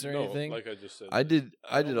showings or anything. Like I just said, I did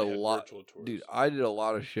a lot, dude. I did a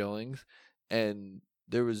lot of showings, and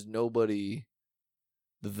there was nobody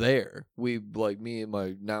there. We like me and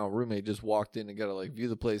my now roommate just walked in and got to like view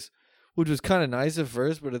the place, which was kind of nice at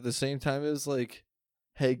first, but at the same time, it was like,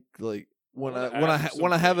 hey, like when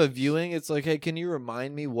I have a viewing, it's like, hey, can you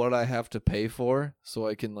remind me what I have to pay for so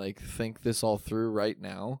I can like think this all through right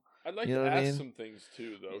now? I'd like to ask some things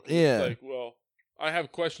too, though. Yeah. Like, well, I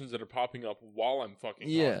have questions that are popping up while I'm fucking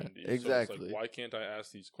talking to you. Exactly. So it's like, why can't I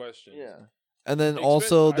ask these questions? Yeah. And then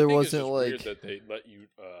also there wasn't like weird that they let you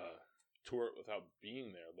tour it without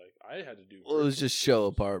being there. Like I had to do. Well, it was just show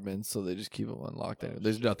apartments, so they just keep them unlocked.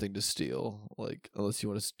 There's nothing to steal, like unless you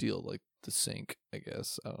want to steal like the sink. I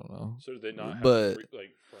guess I don't know. So do they not have like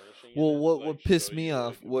furnishing? Well, what pissed me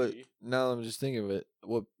off? Now I'm just thinking of it.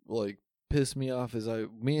 What like pissed me off is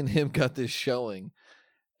me and him got this showing.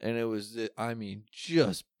 And it was, I mean,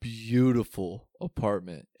 just beautiful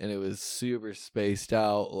apartment. And it was super spaced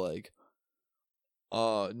out, like,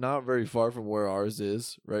 not very far from where ours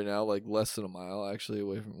is right now, like less than a mile actually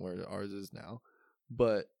away from where ours is now.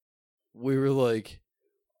 But we were like,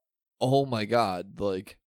 oh my God,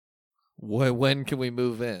 like, when can we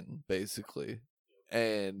move in, basically?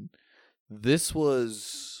 And this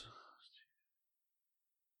was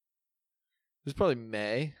probably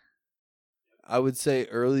May. I would say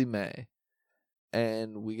early May.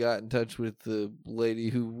 And we got in touch with the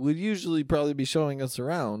lady who would usually probably be showing us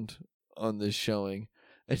around on this showing.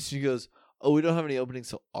 And she goes, oh, we don't have any openings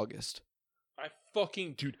till August.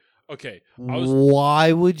 Dude, okay.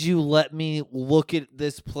 Why would you let me look at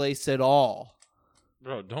this place at all?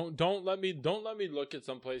 Bro, don't let me look at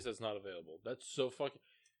some place that's not available. That's so fucking...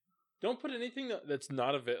 Don't put anything that's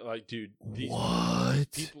not available. Like, dude, these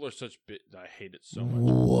people are such I hate it so much.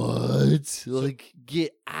 What? Like,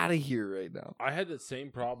 get out of here right now. I had that same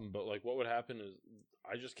problem, but like, what would happen is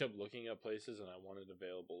I just kept looking at places and I wanted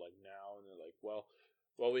available like now, and they're like, well,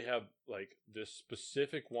 we have like this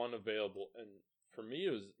specific one available, and for me,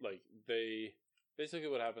 it was like they basically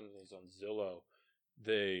what happens is on Zillow,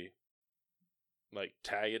 they like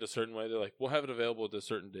tag it a certain way. They're like, we'll have it available at a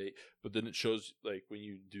certain date, but then it shows like when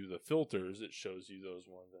you do the filters, it shows you those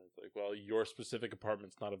ones, and it's like, well, your specific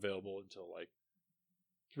apartment's not available until like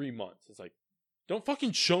 3 months. It's like, don't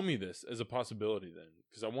fucking show me this as a possibility then,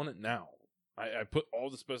 because I want it now. I put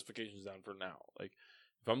all the specifications down for now. Like,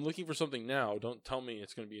 if I'm looking for something now, don't tell me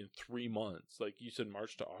it's going to be in 3 months. Like you said,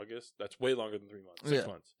 March to August. That's way longer than 3 months. 6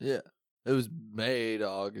 months. Yeah. It was May to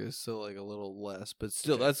August, so like a little less, but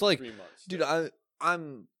still, that's like 3 months. Dude,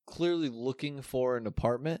 I'm clearly looking for an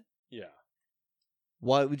apartment. Yeah.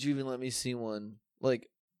 Why would you even let me see one? Like,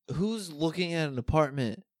 who's looking at an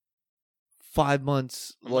apartment 5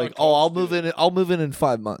 months? Like, I'll move in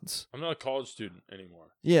 5 months. I'm not a college student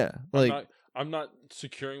anymore. Yeah, like I'm not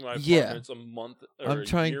securing my apartments a month. I'm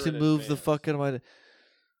trying to move the fuck out of my.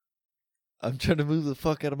 I'm trying to move the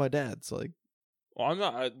fuck out of my dad's. Like, well, I'm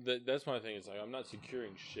not. That's my thing. Is like I'm not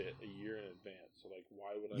securing shit a year in advance. So like,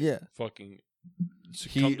 why would I fucking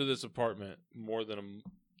come to this apartment more than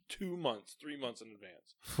 2 months, 3 months in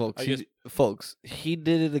advance? Folks, he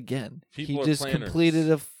did it again. He just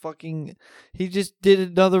completed he just did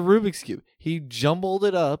another Rubik's Cube. He jumbled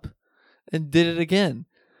it up and did it again.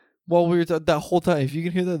 While we were that whole time, if you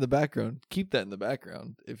can hear that in the background, keep that in the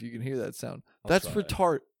background. If you can hear that sound, that's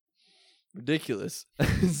ridiculous.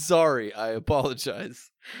 Sorry, I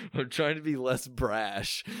apologize. I'm trying to be less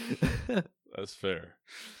brash. That's fair.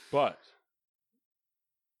 But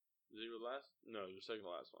is it your last? No, your second to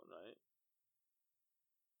last one, right?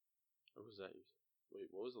 Or was that? Wait,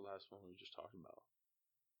 what was the last one we were just talking about?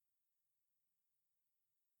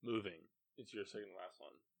 Moving. It's your second to last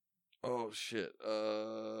one. Oh shit.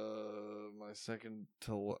 My second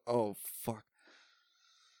to oh fuck.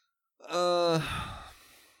 I'm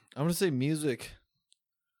gonna say music.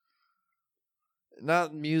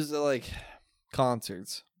 Not music, like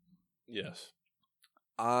concerts. Yes.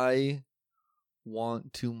 I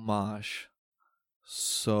want to mosh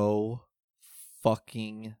so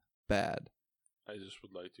fucking bad. I just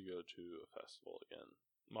would like to go to a festival again.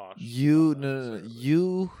 Mosh. You not no, necessarily.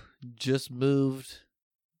 you just moved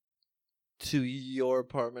to your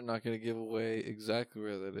apartment. Not going to give away exactly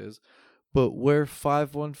where that is, but where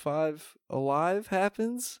 515 Alive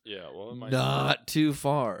happens, Yeah, well, it might not too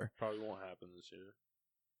far. probably won't happen this year.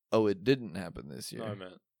 Oh, it didn't happen this year. No, I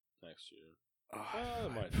meant next year. Oh,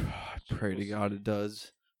 it might. I pray to We'll God see. it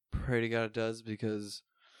does. Pray to God it does, because,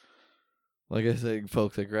 like I said,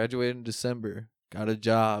 folks, I graduated in December, got a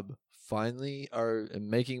job, finally are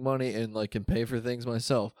making money and like can pay for things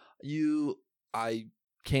myself. I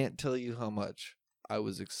can't tell you how much I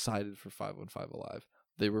was excited for 515 Alive.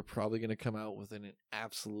 They were probably going to come out with an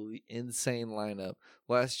absolutely insane lineup.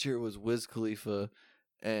 Last year was Wiz Khalifa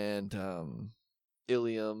and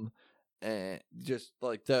Ilium, and just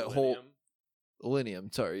like that whole Millennium?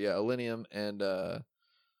 Illenium, sorry, yeah, Illenium and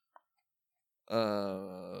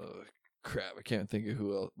crap, I can't think of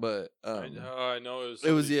who else, but I know it was.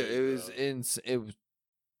 it was somebody yeah, big, it was though.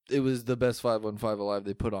 it was the best 515 Alive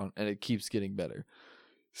they put on, and it keeps getting better.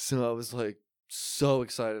 So I was like so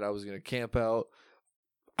excited. I was gonna camp out.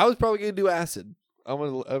 I was probably gonna do acid. I'm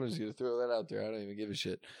just gonna throw that out there. I don't even give a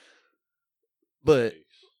shit. But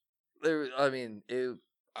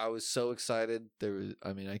I was so excited.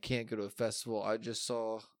 I can't go to a festival. I just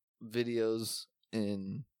saw videos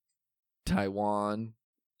in Taiwan,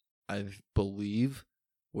 I believe,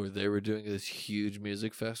 where they were doing this huge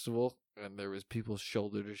music festival, and there was people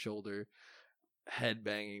shoulder to shoulder,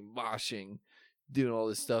 headbanging, moshing, doing all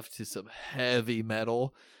this stuff to some heavy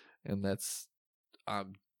metal, and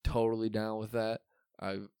I'm totally down with that.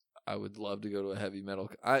 I would love to go to a heavy metal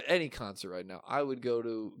any concert right now. I would go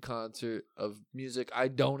to a concert of music I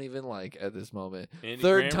don't even like at this moment. Andy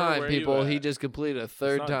Third Grammer, time, where you people. at? He just completed a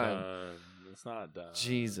third It's not time. done. It's not done.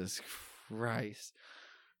 Jesus Christ.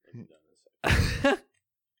 It's done in a second.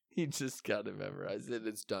 He just got it memorized, and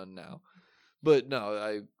it's done now. But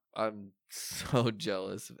no, I'm so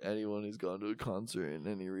jealous of anyone who's gone to a concert in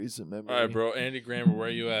any recent memory. All right, bro. Andy Grammer, where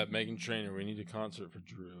you at? Megan Trainor, we need a concert for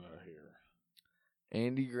Drew out here.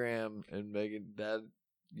 Andy Graham and Megan,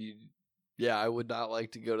 I would not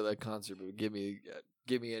like to go to that concert, but give me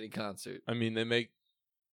any concert. I mean, they make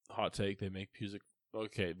hot take. They make music.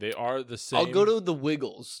 Okay, they are the same. I'll go to the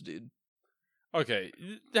Wiggles, dude. Okay,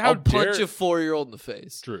 I'll punch a 4-year-old in the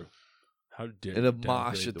face. Drew, how dare in you a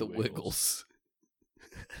mosh denigrate at the Wiggles.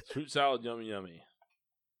 Fruit salad, yummy, yummy.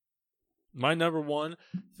 My number one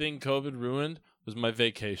thing COVID ruined was my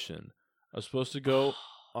vacation. I was supposed to go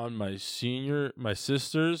on my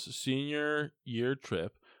sister's senior year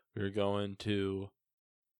trip. We were going to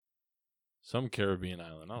some Caribbean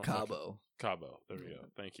island. I don't know. Cabo. There we go.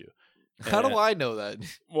 Thank you. How do I know that?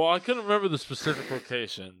 Well, I couldn't remember the specific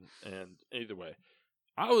location, and either way,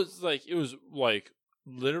 it was like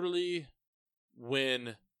literally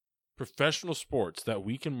when professional sports, that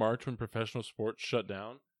week in March when professional sports shut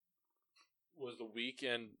down, was the week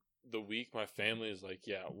my family is like,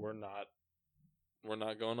 yeah, we're not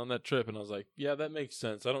going on that trip. And I was like, yeah, that makes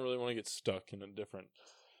sense. I don't really want to get stuck in a different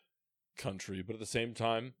country, but at the same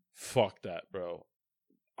time, fuck that, bro.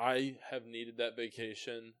 I have needed that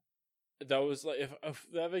vacation. That was like, if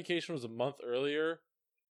that vacation was a month earlier,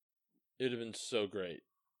 it'd have been so great.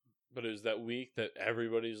 But it was that week that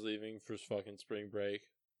everybody's leaving for fucking spring break.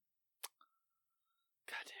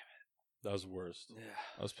 God damn it. That was the worst. Yeah.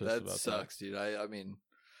 I was pissed about That sucks, dude. I mean,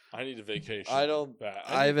 I need a vacation. I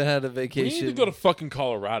haven't had a vacation. We need to go to fucking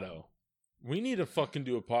Colorado. We need to fucking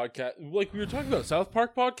do a podcast. Like we were talking about, South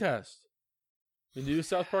Park podcast. We do a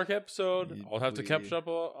South Park episode. I'll have to catch up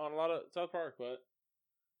on a lot of South Park, but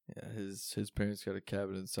yeah, his parents got a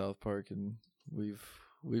cabin in South Park, and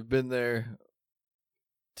we've been there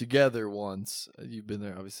together once. You've been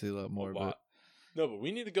there obviously a lot more, but no, but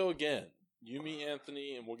we need to go again. You, me,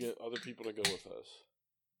 Anthony, and we'll get other people to go with us.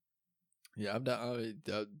 Yeah, I'm down.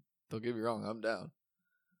 Don't get me wrong, I'm down.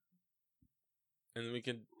 And then we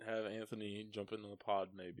can have Anthony jump into the pod,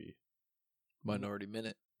 maybe. Minority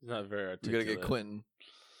Minute. He's not very We articulate. gotta get Quentin.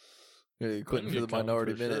 We gotta get Quentin for the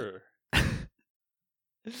Minority Minute. Sure.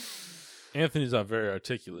 Anthony's not very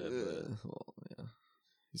articulate. But... well, yeah,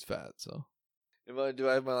 he's fat. So, do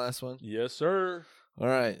I have my last one? Yes, sir. All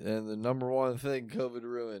right, and the number one thing COVID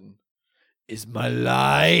ruined is my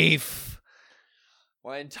life.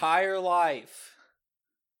 My entire life.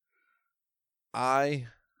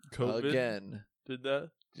 COVID again did that?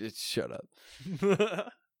 Just shut up.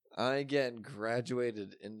 I again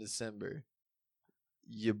graduated in December.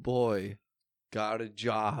 Your boy got a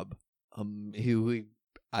job.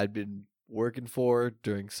 I'd been working for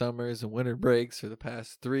during summers and winter breaks for the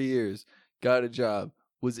past 3 years. Got a job.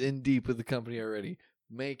 Was in deep with the company already.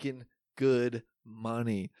 Making good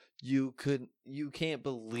money. You can't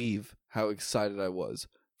believe how excited I was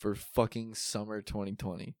for fucking summer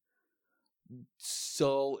 2020.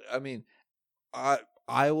 So, I mean,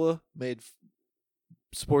 Iowa made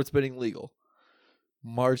sports betting legal.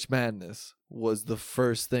 March Madness was the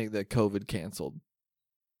first thing that COVID canceled.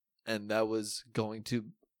 And that was going to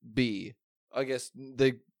be, I guess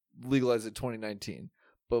they legalized it 2019.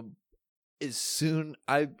 But as soon,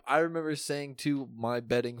 I remember saying to my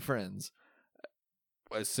betting friends,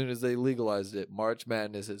 as soon as they legalized it, March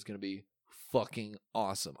Madness is going to be fucking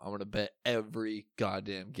awesome. I'm going to bet every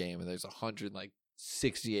goddamn game. And there's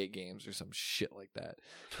 168 games or some shit like that.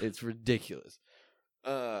 It's ridiculous.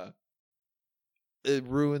 It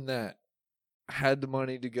ruined that. Had the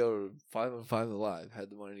money to go to 5 on 5 Alive. Had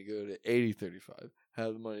the money to go to 80-35.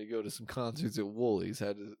 Had the money to go to some concerts at Woolies.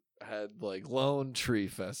 Had like Lone Tree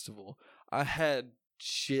Festival. I had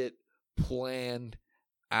shit planned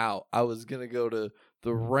out. I was gonna go to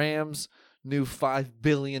the Rams' new $5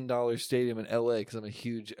 billion stadium in LA because I'm a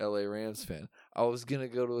huge LA Rams fan. I was gonna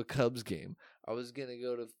go to a Cubs game. I was gonna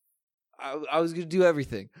go to. I was gonna do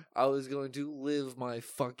everything. I was going to live my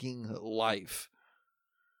fucking life.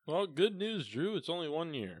 Well, good news, Drew. It's only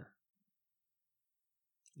 1 year.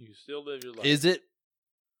 You can still live your life. Is it?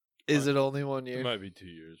 Is it only 1 year? It might be 2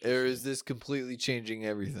 years. Or is this completely changing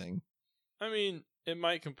everything? I mean, it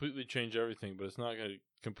might completely change everything, but it's not going to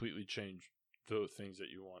completely change the things that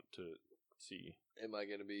you want to see. Am I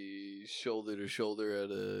going to be shoulder to shoulder at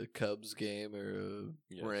a Cubs game or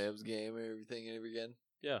a Rams game or everything ever again?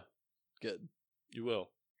 Yeah. Good. You will.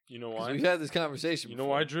 You know why? We've had this conversation before. You know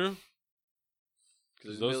why, Drew?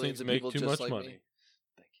 Because those things make too much money. Me.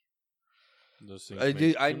 Thank you. Those things make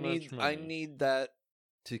too I much money. I need that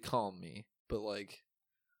to calm me, but like,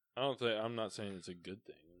 I'm not saying it's a good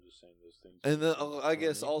thing. I'm just saying those things. And then I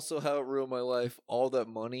guess also how it ruined my life. All that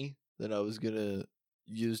money that I was gonna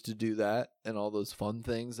use to do that, and all those fun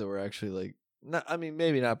things that were actually like, not. I mean,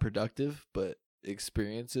 maybe not productive, but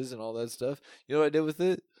experiences and all that stuff. You know what I did with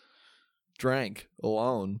it? Drank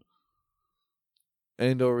alone.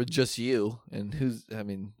 And or with just you. And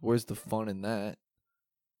where's the fun in that?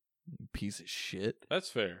 You piece of shit. That's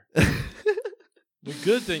fair. The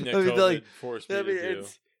good thing that COVID forced me to do.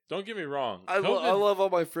 Don't get me wrong. I love all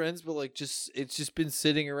my friends, but it's just been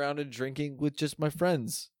sitting around and drinking with just my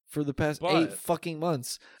friends for the past 8 fucking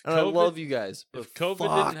months. And I love you guys. But if COVID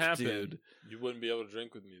didn't happen, dude, you wouldn't be able to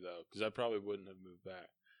drink with me, though, because I probably wouldn't have moved back.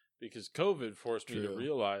 Because COVID forced me to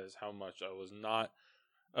realize how much I was not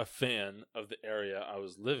a fan of the area I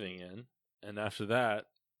was living in. And after that,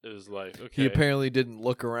 it was like, okay. He apparently didn't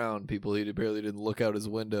look around, people. He apparently didn't look out his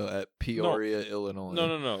window at Peoria, Illinois.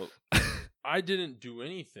 No. I didn't do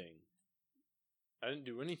anything.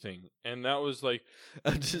 And that was like,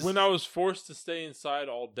 when I was forced to stay inside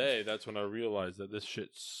all day, that's when I realized that this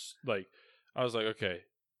shit's like, I was like, okay,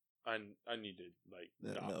 I need to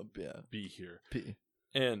not be here.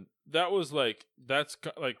 And that was like,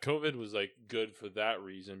 COVID was like good for that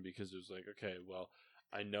reason, because it was like, okay, well,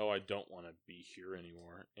 I know I don't want to be here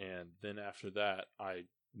anymore. And then after that, I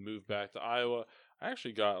moved back to Iowa. I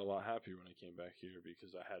actually got a lot happier when I came back here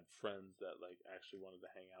because I had friends that actually wanted to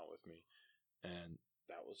hang out with me, and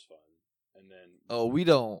that was fun. And then we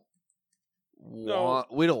don't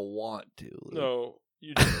want to. No,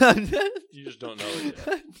 you just don't know it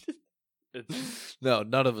yet. No,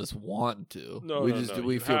 none of us want to. No,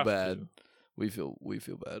 we feel bad. We feel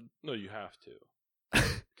bad. No, you have to.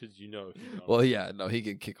 Because well, yeah, no, he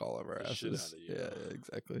can kick all of our asses. Shit out of you. Yeah,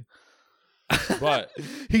 exactly. But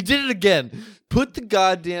he did it again. Put the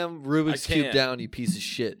goddamn Rubik's Cube down, you piece of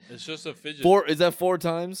shit. It's just a fidget. Is that 4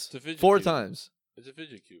 times? It's a fidget 4 cube. times. It's a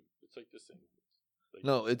fidget cube. It's like this thing.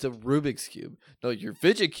 No, it's a Rubik's Cube. No, your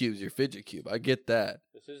fidget cube's your fidget cube. I get that.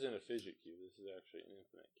 This isn't a fidget cube. This is actually an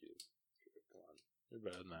infinite cube. Come on. You're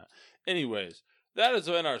better than that. Anyways, that has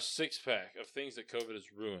been our 6-pack of things that COVID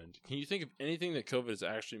has ruined. Can you think of anything that COVID has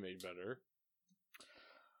actually made better?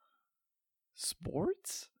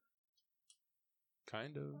 Sports?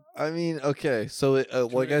 Kind of. I mean, okay. So,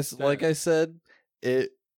 like I said,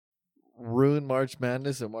 it ruined March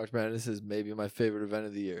Madness, and March Madness is maybe my favorite event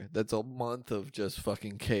of the year. That's a month of just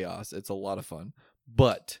fucking chaos. It's a lot of fun.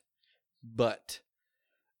 But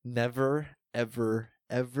never, ever,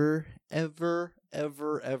 ever, ever,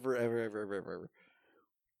 ever, ever, ever, ever, ever, ever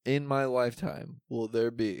in my lifetime will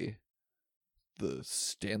there be the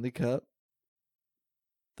Stanley Cup,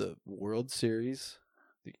 the World Series,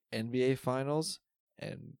 the NBA Finals,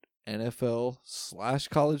 and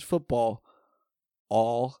NFL/college football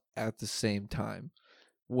all at the same time.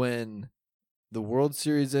 When the World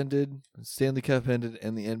Series ended, Stanley Cup ended,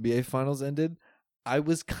 and the NBA Finals ended, I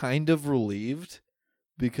was kind of relieved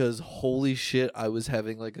because holy shit, I was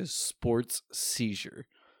having like a sports seizure.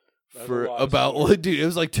 That's For a lot of about, sports. dude, it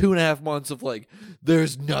was like 2.5 months of like,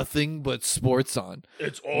 there's nothing but sports on.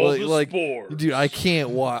 It's all Like, sports. dude, I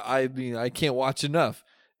can't watch. I mean, I can't watch enough.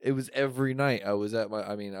 It was every night. I was I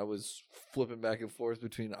was flipping back and forth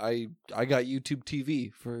between. I got YouTube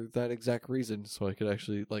TV for that exact reason, so I could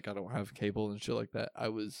actually I don't have cable and shit like that.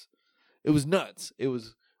 It was nuts. It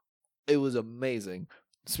was amazing.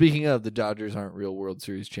 Speaking of, the Dodgers aren't real World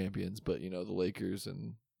Series champions, but the Lakers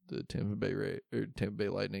and the Tampa Bay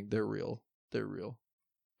Lightning, they're real. They're real.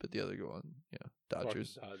 But the other one,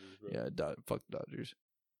 Dodgers. Fuck the Dodgers, bro. Fuck the Dodgers.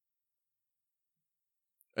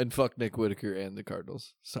 And fuck Nick Whitaker and the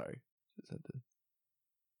Cardinals. Sorry.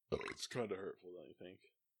 It's kind of hurtful, don't you think?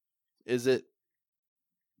 Is it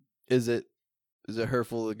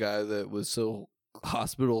hurtful, the guy that was so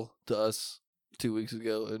hospital to us 2 weeks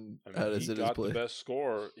ago and had us he in his got play? the best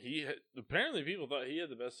score. Apparently people thought he had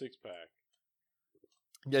the best six-pack.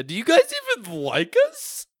 Yeah, do you guys even like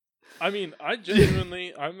us? I mean, I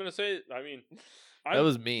genuinely, I'm going to say, That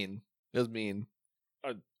was mean. That was mean.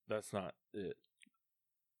 That's not it.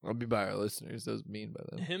 I'll be by our listeners. That was mean by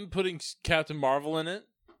them. Him putting Captain Marvel in it,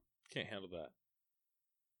 can't handle that.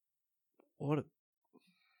 What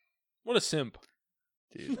What a simp.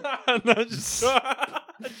 dude. No, just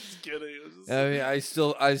kidding. I mean, I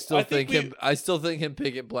still think think him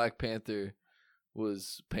picking Black Panther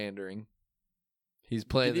was pandering. He's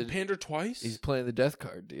playing Did he pander twice? He's playing the death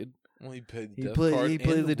card, dude. Well, he played He the death played card. he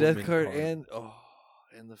played and the death woman card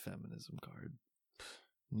and the feminism card.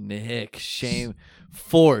 Nick, shame.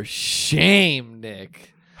 For shame,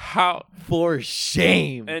 Nick. How? For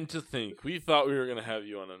shame. And to think, we thought we were going to have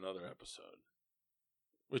you on another episode,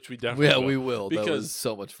 which we definitely we will. That Because was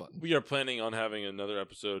so much fun. We are planning on having another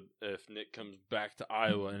episode if Nick comes back to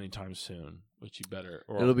Iowa anytime soon, which he better.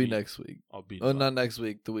 Or It'll be next week. I'll beat Oh, him not up. next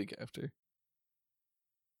week. The week after.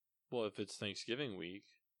 Well, if it's Thanksgiving week,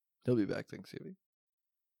 He'll be back Thanksgiving.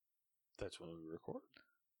 that's when we record.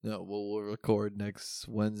 No, we'll record next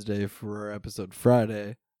Wednesday for our episode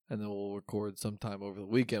Friday, and then we'll record sometime over the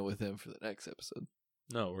weekend with him for the next episode.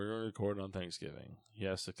 No, we're going to record on Thanksgiving. He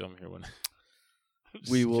has to come here when.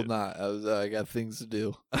 We will not. I got things to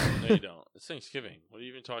do. No, you don't. It's Thanksgiving. What are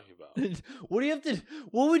you even talking about? What do you have to?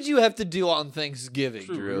 What would you have to do on Thanksgiving,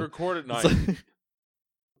 True, Drew? we record at It's night. like-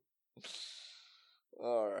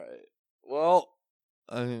 All right. Well,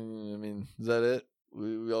 I mean, is that it?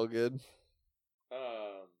 We all good?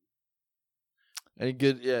 Any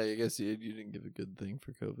good? Yeah, I guess you didn't give a good thing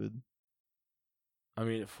for COVID. I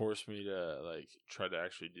mean, it forced me to try to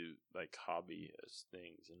actually do hobby as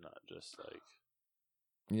things and not just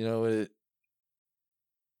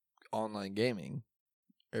Online gaming.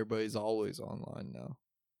 Everybody's always online now.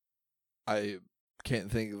 I can't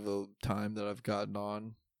think of a time that I've gotten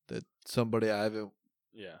on that somebody I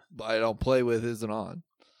don't play with isn't on.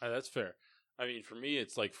 That's fair. I mean, for me,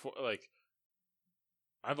 it's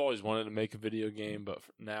I've always wanted to make a video game, but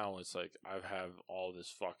now it's I have all this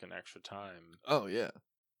fucking extra time. Oh yeah.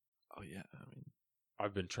 I mean,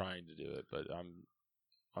 I've been trying to do it, but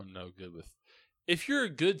I'm no good with. If you're a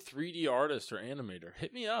good 3D artist or animator,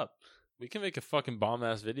 hit me up. We can make a fucking bomb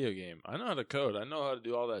ass video game. I know how to code. I know how to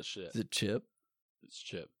do all that shit. is it Chip? It's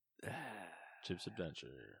Chip. Chip's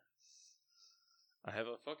Adventure. I have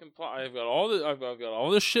a fucking plot. I've got all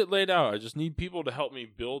this shit laid out. I just need people to help me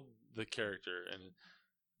build the character, and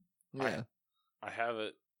Yeah. I have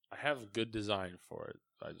it. I have a good design for it.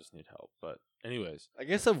 I just need help. But anyways, I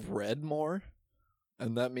guess I've read more,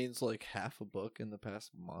 and that means half a book in the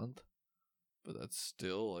past month. But that's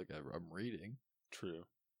still I'm reading. true.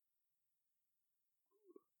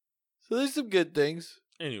 So there's some good things.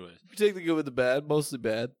 Anyways, We take the good with the bad, mostly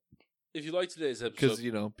bad, if you like today's because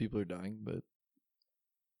episode, people are dying. But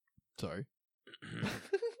sorry.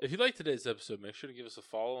 if you like today's episode, make sure to give us a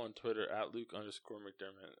follow on Twitter at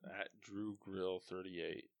Luke_McDermott, at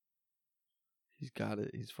DrewGrill38. He's got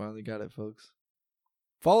it. He's finally got it, folks.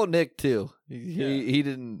 Follow Nick too. He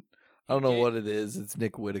didn't. I don't know what it is. It's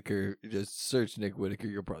Nick Whitaker. Just search Nick Whitaker.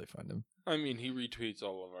 You'll probably find him. I mean, he retweets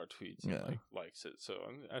all of our tweets and Yeah. likes it, so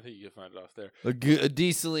I think you can find it off there. A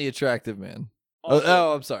decently attractive man.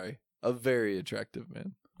 Also, I'm sorry. A very attractive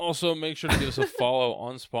man. Also, make sure to give us a follow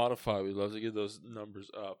on Spotify. We'd love to get those numbers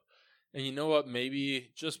up. And you know what?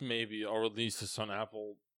 Maybe, just maybe, I'll release this on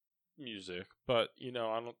Apple Music. But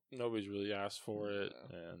nobody's really asked for it.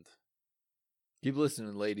 And Keep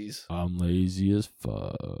listening, ladies. I'm lazy as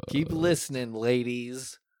fuck. Keep listening,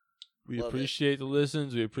 ladies. We Love appreciate the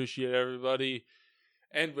listens. We appreciate everybody.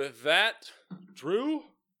 And with that, Drew,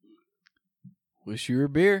 Wish you were a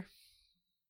beer.